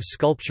figurative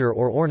sculpture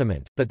or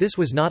ornament, but this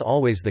was not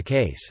always the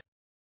case.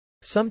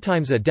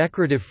 Sometimes a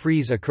decorative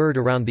frieze occurred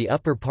around the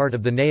upper part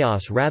of the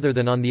naos rather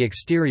than on the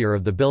exterior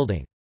of the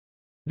building.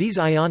 These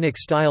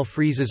Ionic-style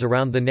friezes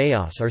around the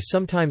naos are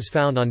sometimes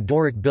found on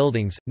Doric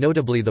buildings,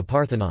 notably the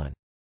Parthenon.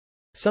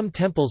 Some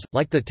temples,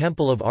 like the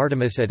Temple of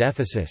Artemis at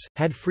Ephesus,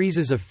 had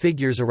friezes of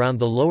figures around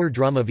the lower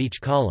drum of each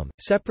column,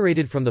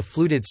 separated from the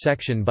fluted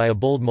section by a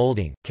bold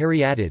molding.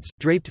 Caryatids,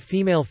 draped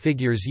female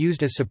figures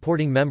used as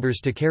supporting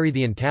members to carry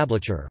the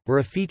entablature, were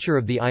a feature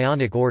of the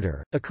Ionic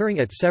order, occurring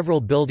at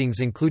several buildings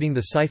including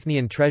the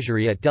Siphnian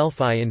treasury at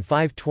Delphi in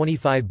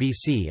 525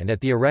 BC and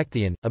at the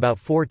Erechtheion, about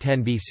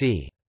 410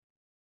 BC.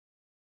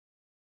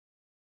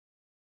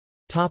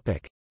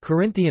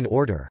 Corinthian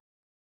order.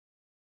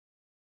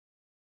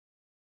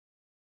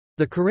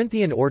 The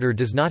Corinthian order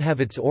does not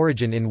have its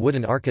origin in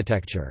wooden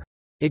architecture.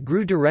 It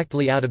grew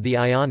directly out of the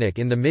Ionic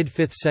in the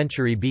mid-5th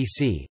century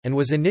BC, and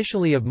was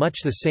initially of much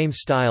the same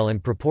style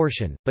and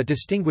proportion, but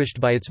distinguished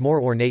by its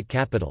more ornate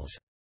capitals.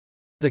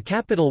 The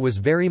capital was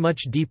very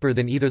much deeper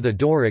than either the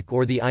Doric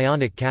or the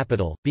Ionic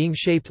capital, being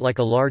shaped like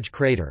a large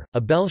crater, a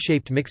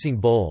bell-shaped mixing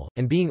bowl,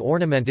 and being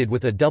ornamented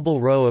with a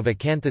double row of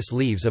acanthus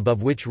leaves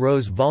above which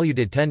rose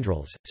volute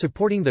tendrils,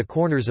 supporting the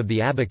corners of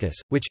the abacus,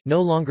 which,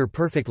 no longer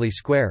perfectly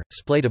square,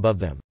 splayed above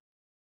them.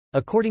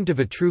 According to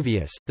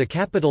Vitruvius, the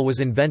capital was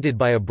invented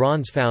by a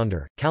bronze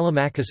founder,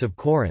 Callimachus of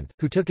Corinth,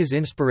 who took his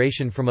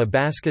inspiration from a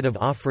basket of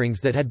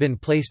offerings that had been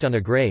placed on a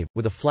grave,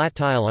 with a flat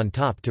tile on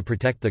top to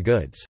protect the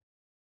goods.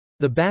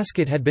 The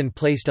basket had been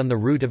placed on the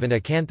root of an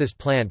acanthus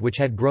plant which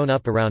had grown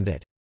up around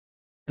it.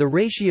 The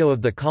ratio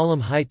of the column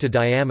height to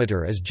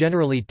diameter is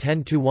generally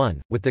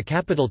 10:1, with the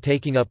capital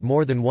taking up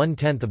more than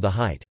 1/10 of the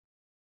height.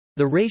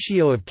 The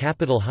ratio of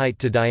capital height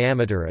to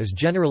diameter is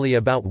generally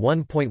about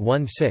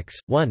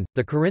 1.16:1.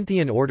 The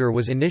Corinthian order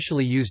was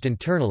initially used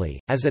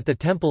internally, as at the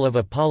temple of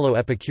Apollo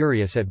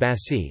Epicurus at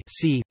Bassae,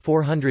 c.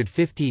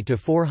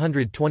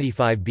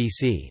 450–425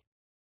 BC.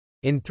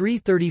 In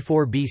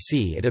 334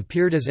 BC it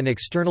appeared as an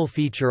external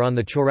feature on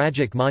the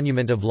Choragic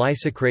monument of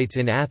Lysicrates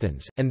in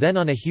Athens, and then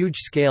on a huge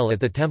scale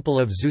at the Temple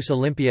of Zeus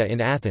Olympia in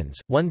Athens,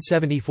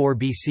 174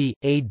 BC,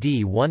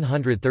 AD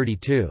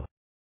 132.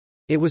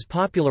 It was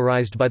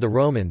popularized by the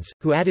Romans,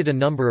 who added a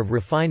number of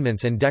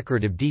refinements and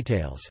decorative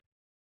details.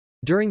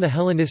 During the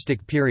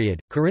Hellenistic period,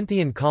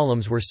 Corinthian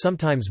columns were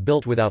sometimes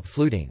built without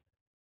fluting.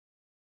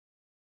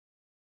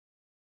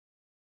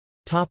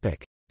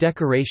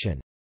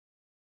 Decoration.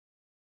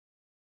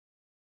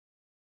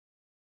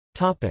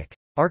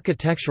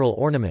 Architectural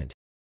ornament.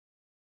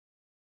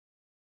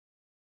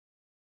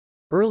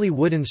 Early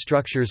wooden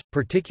structures,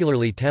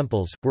 particularly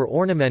temples, were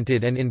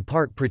ornamented and in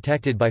part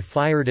protected by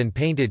fired and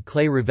painted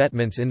clay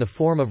revetments in the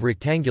form of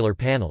rectangular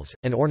panels,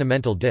 and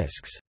ornamental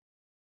discs.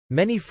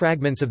 Many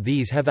fragments of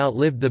these have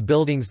outlived the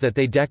buildings that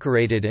they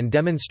decorated and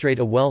demonstrate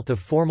a wealth of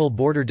formal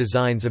border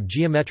designs of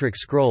geometric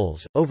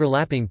scrolls,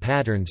 overlapping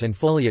patterns and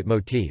foliate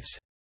motifs.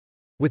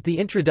 With the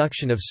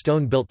introduction of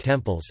stone-built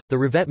temples, the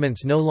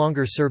revetments no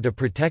longer served a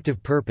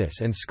protective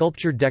purpose and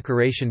sculptured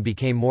decoration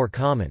became more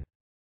common.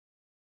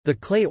 The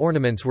clay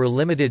ornaments were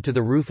limited to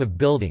the roof of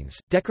buildings,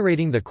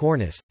 decorating the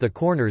cornice, the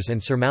corners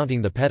and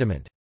surmounting the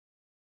pediment.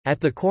 At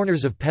the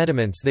corners of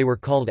pediments they were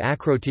called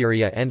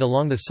acroteria and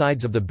along the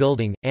sides of the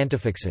building,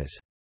 antefixes.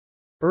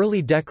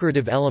 Early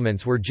decorative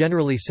elements were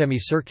generally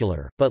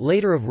semicircular, but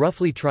later of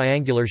roughly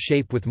triangular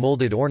shape with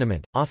molded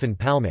ornament, often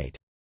palmate.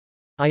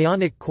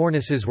 Ionic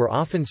cornices were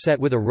often set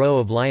with a row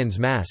of lions'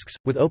 masks,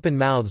 with open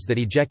mouths that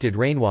ejected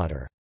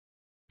rainwater.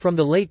 From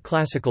the late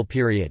classical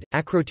period,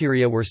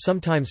 acroteria were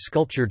sometimes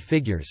sculptured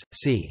figures,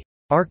 see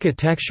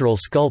architectural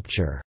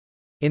sculpture.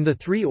 In the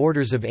three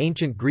orders of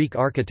ancient Greek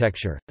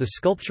architecture, the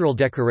sculptural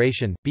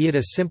decoration, be it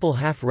a simple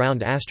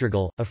half-round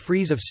astragal, a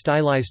frieze of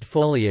stylized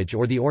foliage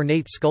or the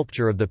ornate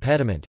sculpture of the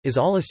pediment, is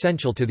all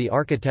essential to the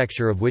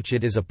architecture of which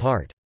it is a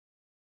part.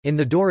 In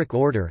the Doric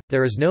order,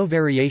 there is no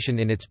variation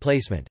in its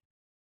placement.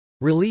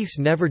 Reliefs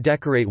never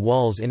decorate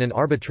walls in an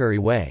arbitrary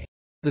way.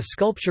 The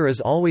sculpture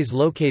is always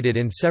located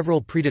in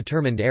several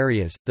predetermined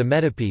areas, the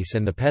metapiece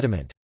and the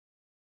pediment.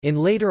 In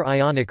later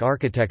Ionic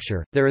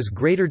architecture, there is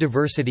greater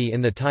diversity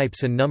in the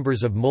types and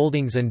numbers of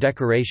moldings and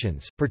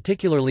decorations,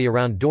 particularly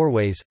around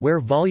doorways, where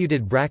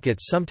voluted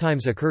brackets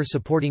sometimes occur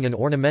supporting an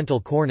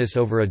ornamental cornice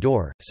over a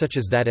door, such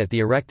as that at the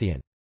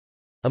Erechtheion.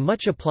 A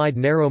much applied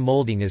narrow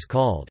molding is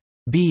called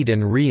bead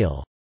and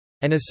reel,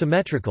 and is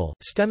symmetrical,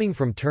 stemming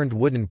from turned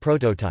wooden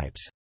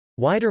prototypes.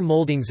 Wider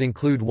moldings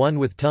include one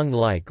with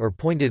tongue-like or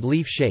pointed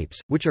leaf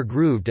shapes, which are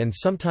grooved and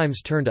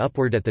sometimes turned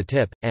upward at the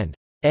tip, and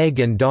egg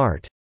and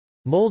dart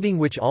molding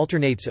which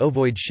alternates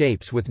ovoid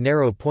shapes with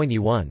narrow pointy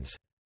ones.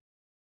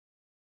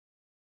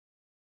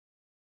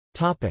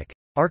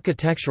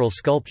 Architectural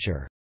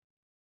sculpture.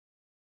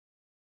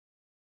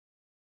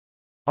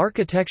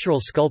 Architectural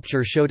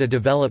sculpture showed a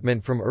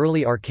development from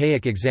early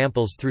archaic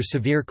examples through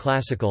severe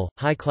classical,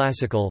 high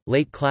classical,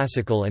 late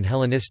classical and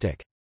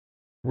Hellenistic.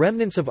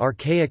 Remnants of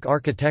archaic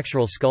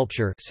architectural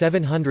sculpture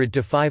 700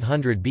 to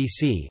 500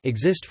 BC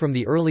exist from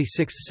the early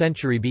 6th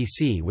century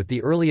BC, with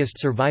the earliest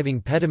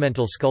surviving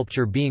pedimental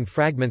sculpture being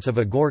fragments of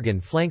a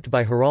gorgon flanked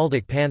by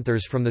heraldic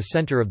panthers from the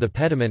center of the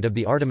pediment of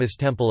the Artemis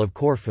Temple of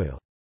Corfu.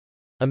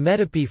 A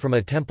metope from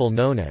a temple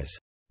known as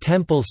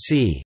Temple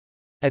C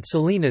at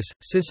Selinus,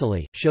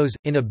 Sicily, shows,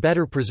 in a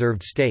better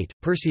preserved state,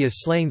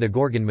 Perseus slaying the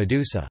Gorgon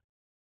Medusa.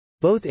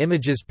 Both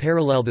images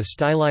parallel the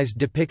stylized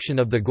depiction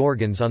of the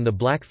Gorgons on the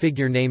black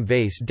figure name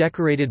vase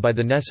decorated by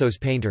the Nessos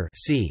painter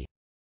c.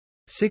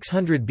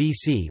 600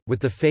 BC, with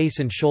the face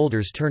and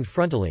shoulders turned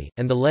frontally,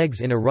 and the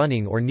legs in a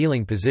running or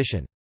kneeling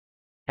position.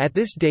 At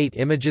this date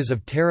images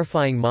of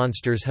terrifying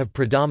monsters have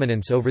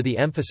predominance over the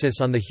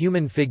emphasis on the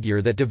human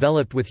figure that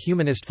developed with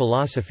humanist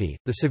philosophy.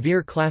 The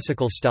severe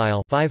classical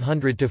style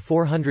 500 to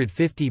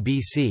 450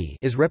 BC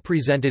is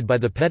represented by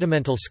the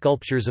pedimental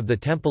sculptures of the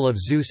Temple of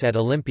Zeus at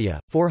Olympia,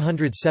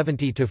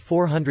 470 to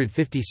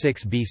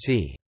 456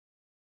 BC.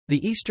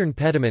 The Eastern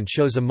pediment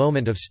shows a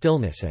moment of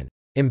stillness and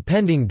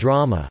impending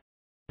drama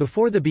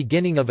before the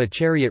beginning of a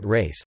chariot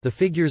race, the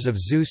figures of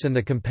Zeus and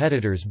the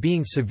competitors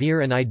being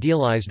severe and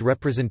idealized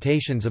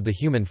representations of the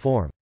human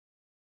form.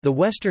 The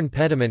western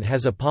pediment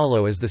has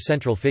Apollo as the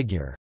central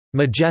figure,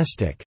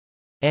 majestic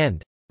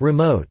and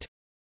remote,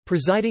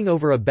 presiding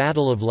over a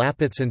battle of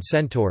Lapids and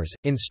centaurs,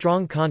 in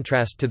strong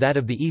contrast to that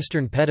of the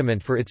eastern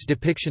pediment for its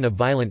depiction of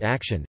violent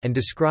action, and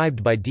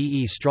described by D.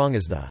 E. Strong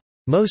as the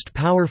most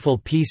powerful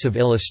piece of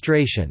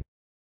illustration.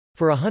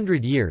 For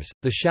 100 years,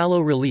 the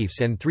shallow reliefs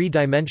and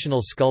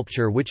three-dimensional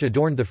sculpture which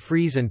adorned the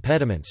frieze and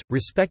pediments,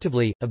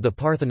 respectively, of the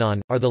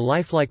Parthenon, are the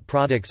lifelike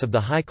products of the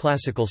High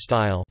Classical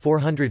style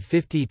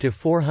 450 to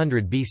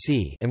 400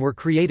 BC and were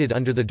created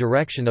under the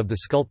direction of the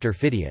sculptor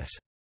Phidias.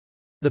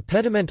 The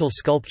pedimental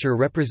sculpture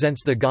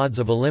represents the gods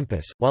of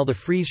Olympus, while the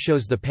frieze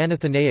shows the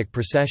Panathenaic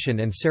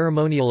procession and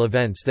ceremonial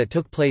events that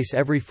took place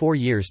every 4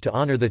 years to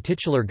honor the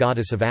titular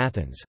goddess of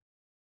Athens.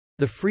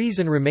 The frieze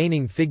and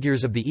remaining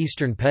figures of the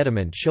eastern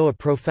pediment show a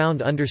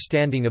profound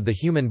understanding of the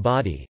human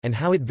body, and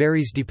how it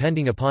varies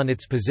depending upon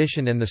its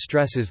position and the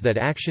stresses that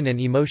action and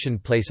emotion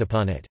place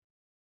upon it.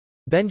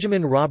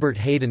 Benjamin Robert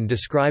Hayden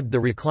described the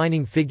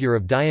reclining figure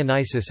of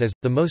Dionysus as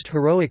the most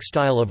heroic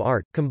style of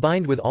art,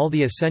 combined with all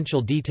the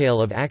essential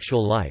detail of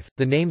actual life.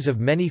 The names of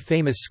many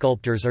famous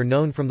sculptors are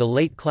known from the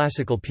late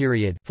classical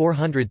period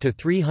 400 to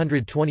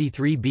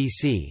 323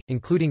 BC,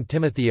 including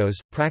Timotheos,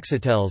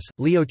 Praxiteles,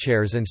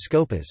 Leochares and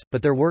Scopas,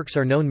 but their works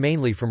are known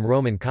mainly from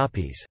Roman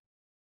copies.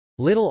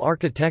 Little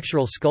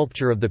architectural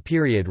sculpture of the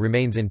period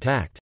remains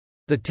intact.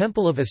 The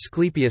temple of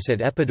Asclepius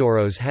at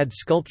Epidaurus had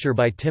sculpture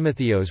by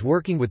Timotheos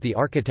working with the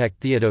architect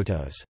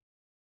Theodotos.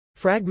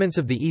 Fragments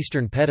of the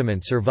eastern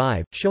pediment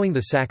survive, showing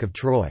the sack of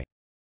Troy.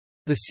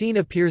 The scene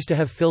appears to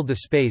have filled the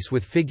space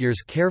with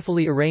figures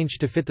carefully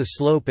arranged to fit the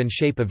slope and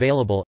shape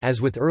available,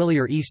 as with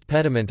earlier east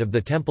pediment of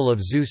the Temple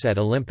of Zeus at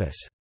Olympus.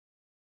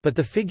 But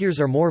the figures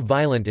are more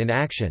violent in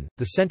action,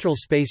 the central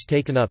space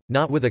taken up,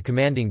 not with a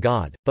commanding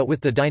god, but with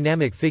the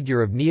dynamic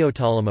figure of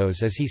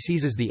Neoptolemus as he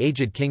seizes the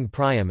aged king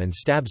Priam and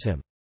stabs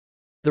him.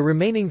 The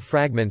remaining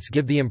fragments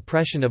give the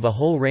impression of a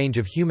whole range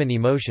of human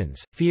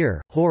emotions: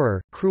 fear,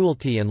 horror,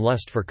 cruelty and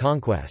lust for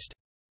conquest.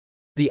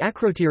 The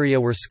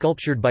acroteria were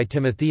sculptured by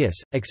Timotheus,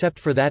 except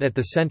for that at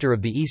the center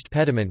of the east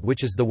pediment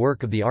which is the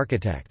work of the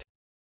architect.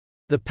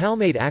 The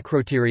palmate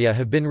acroteria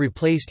have been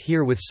replaced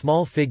here with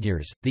small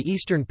figures, the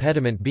eastern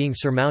pediment being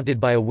surmounted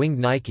by a winged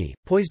Nike,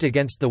 poised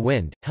against the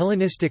wind.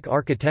 Hellenistic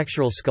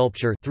architectural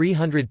sculpture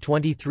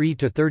 323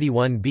 to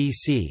 31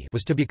 BC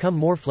was to become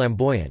more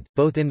flamboyant,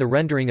 both in the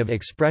rendering of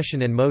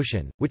expression and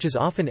motion, which is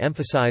often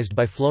emphasized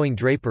by flowing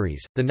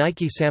draperies, the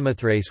Nike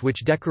Samothrace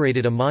which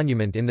decorated a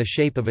monument in the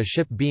shape of a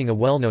ship being a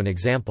well-known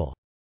example.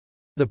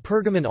 The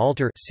Pergamon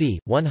altar c.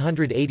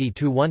 180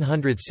 to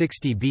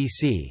 160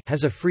 BC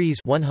has a frieze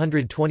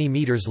 120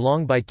 meters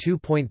long by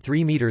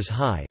 2.3 meters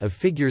high of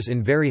figures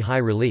in very high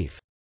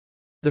relief.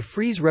 The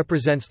frieze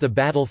represents the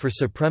battle for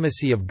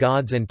supremacy of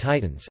gods and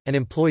titans, and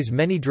employs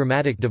many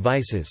dramatic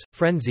devices,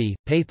 frenzy,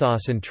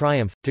 pathos and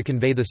triumph, to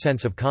convey the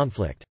sense of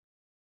conflict.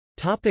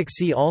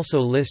 See also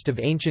List of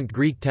ancient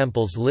Greek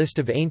temples, List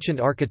of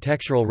ancient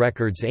architectural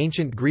records,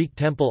 Ancient Greek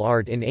temple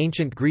art in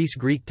ancient Greece,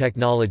 Greek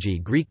technology,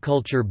 Greek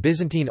culture,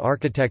 Byzantine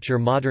architecture,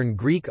 Modern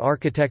Greek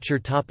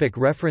architecture.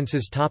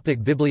 References.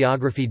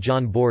 Bibliography.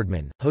 John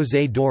Boardman,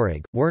 José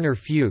Dorig, Werner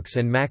Fuchs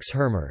and Max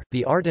Hermer,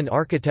 The Art and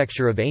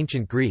Architecture of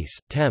Ancient Greece,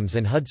 Thames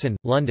and Hudson,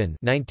 London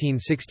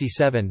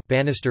 1967,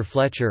 Bannister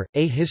Fletcher,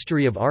 A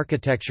History of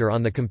Architecture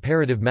on the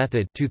Comparative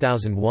Method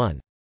 2001.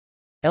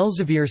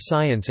 Elsevier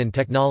Science and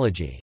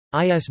Technology.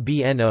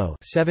 ISBN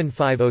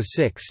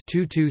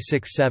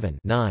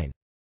 0-7506-2267-9.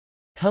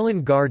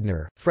 Helen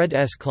Gardner, Fred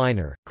S.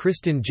 Kleiner,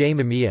 Kristen J.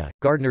 Mamiya,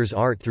 Gardner's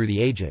Art Through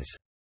the Ages.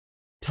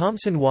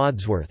 Thomson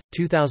Wadsworth,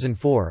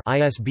 2004.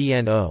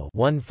 ISBN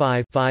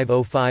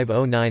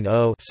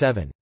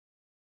 0-15-505090-7.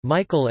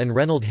 Michael and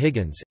Reynold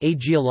Higgins, A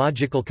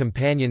Geological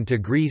Companion to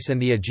Greece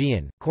and the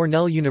Aegean,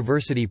 Cornell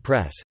University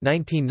Press,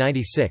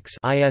 1996.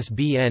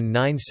 ISBN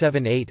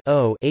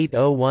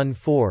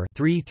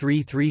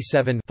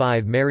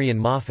 978-0-8014-3337-5. Marion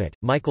Moffat,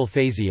 Michael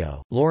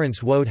Fazio,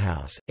 Lawrence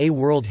Wodehouse, A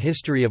World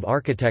History of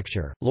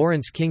Architecture,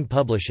 Lawrence King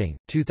Publishing,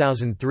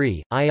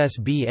 2003.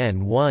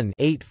 ISBN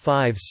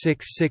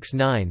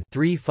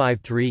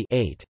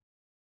 1-85669-353-8.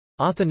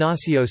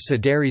 Athanasios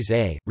Sideris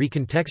A.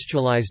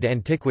 Recontextualized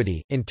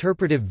Antiquity,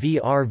 Interpretive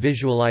VR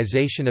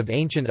Visualization of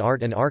Ancient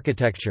Art and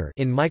Architecture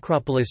in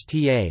Micropolis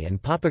TA and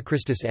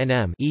Papachristos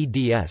NM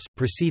eds,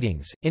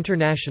 Proceedings,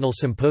 International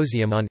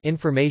Symposium on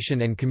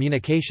Information and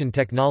Communication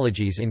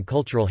Technologies in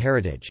Cultural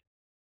Heritage.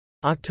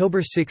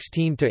 October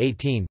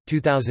 16–18,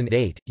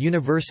 2008,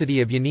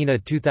 University of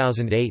Yanina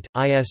 2008,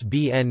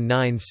 ISBN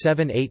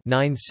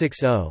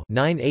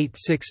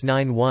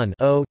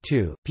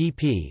 978-960-98691-0-2,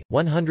 pp.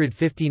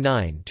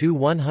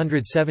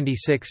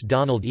 159–176.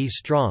 Donald E.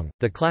 Strong,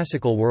 The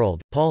Classical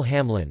World, Paul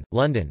Hamlin,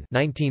 London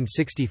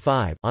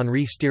 1965,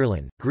 Henri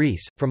Stierlin,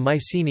 Greece, From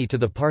Mycenae to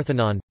the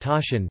Parthenon,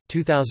 Taschen,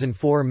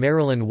 2004.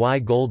 Marilyn Y.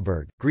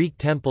 Goldberg, Greek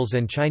Temples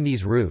and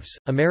Chinese Roofs,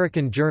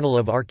 American Journal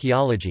of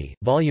Archaeology,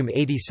 Volume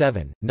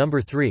 87, No.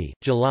 3,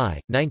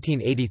 July,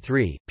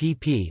 1983,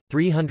 pp.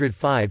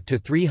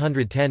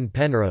 305–310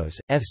 Penrose,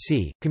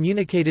 F.C.,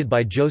 communicated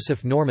by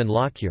Joseph Norman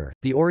Lockyer,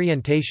 The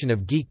Orientation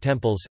of Geek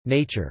Temples,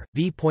 Nature,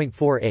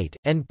 v.48,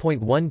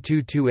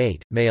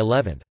 n.1228, May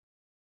 11.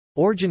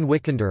 Orjan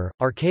Wikander,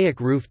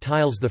 Archaic Roof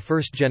Tiles The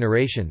First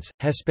Generations,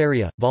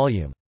 Hesperia,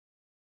 Vol.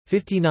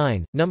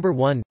 59, No.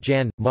 1,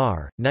 Jan.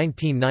 Mar,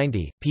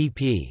 1990,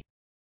 pp.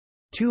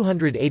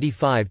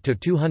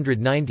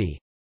 285–290.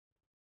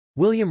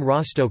 William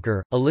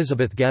Rostoker,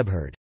 Elizabeth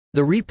Gebhard.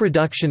 The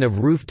Reproduction of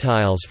Roof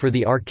Tiles for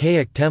the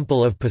Archaic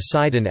Temple of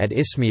Poseidon at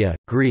Isthmia,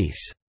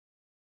 Greece.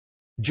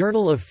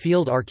 Journal of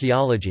Field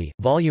Archaeology,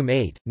 Volume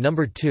 8, No.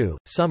 2,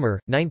 Summer,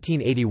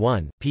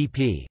 1981,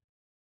 pp.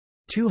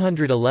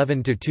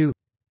 211–2.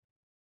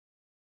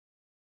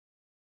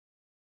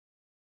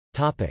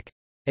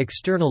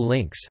 External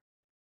links.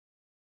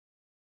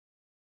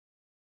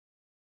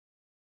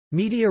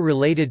 Media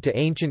related to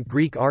ancient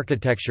Greek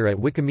architecture at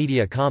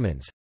Wikimedia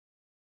Commons.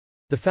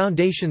 The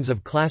Foundations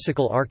of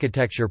Classical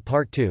Architecture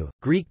Part 2,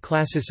 Greek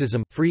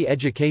Classicism, free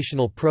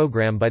educational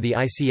program by the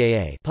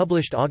ICAA,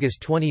 published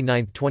August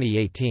 29,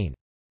 2018.